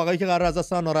 رفقایی که قرار از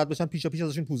دستن ناراحت بشن پیش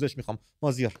ازشون پوزش میخوام.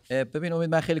 مازیار ببین امید،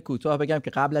 من خیلی کوتاه بگم که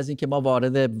قبل از اینکه ما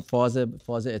وارد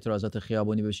فاز اعتراضات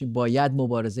خیابانی بشیم، باید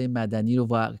مبارزه مدنی رو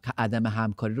و عدم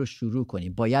همکاری رو شروع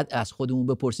کنیم. باید از خودمون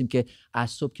بپرسیم که از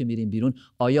صبح که میریم بیرون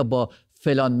آیا با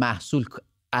فلان محصول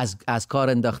از کار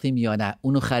انداختیم یا نه،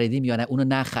 اونو خریدیم یا نه، اونو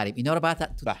نخریم. اینا رو باید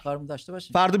تو کارمون داشته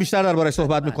باشیم. فردا بیشتر درباره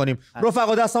صحبت میکنیم.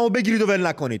 رفقا دستمو بگیرید و ول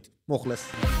نکنید.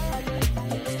 مخلص.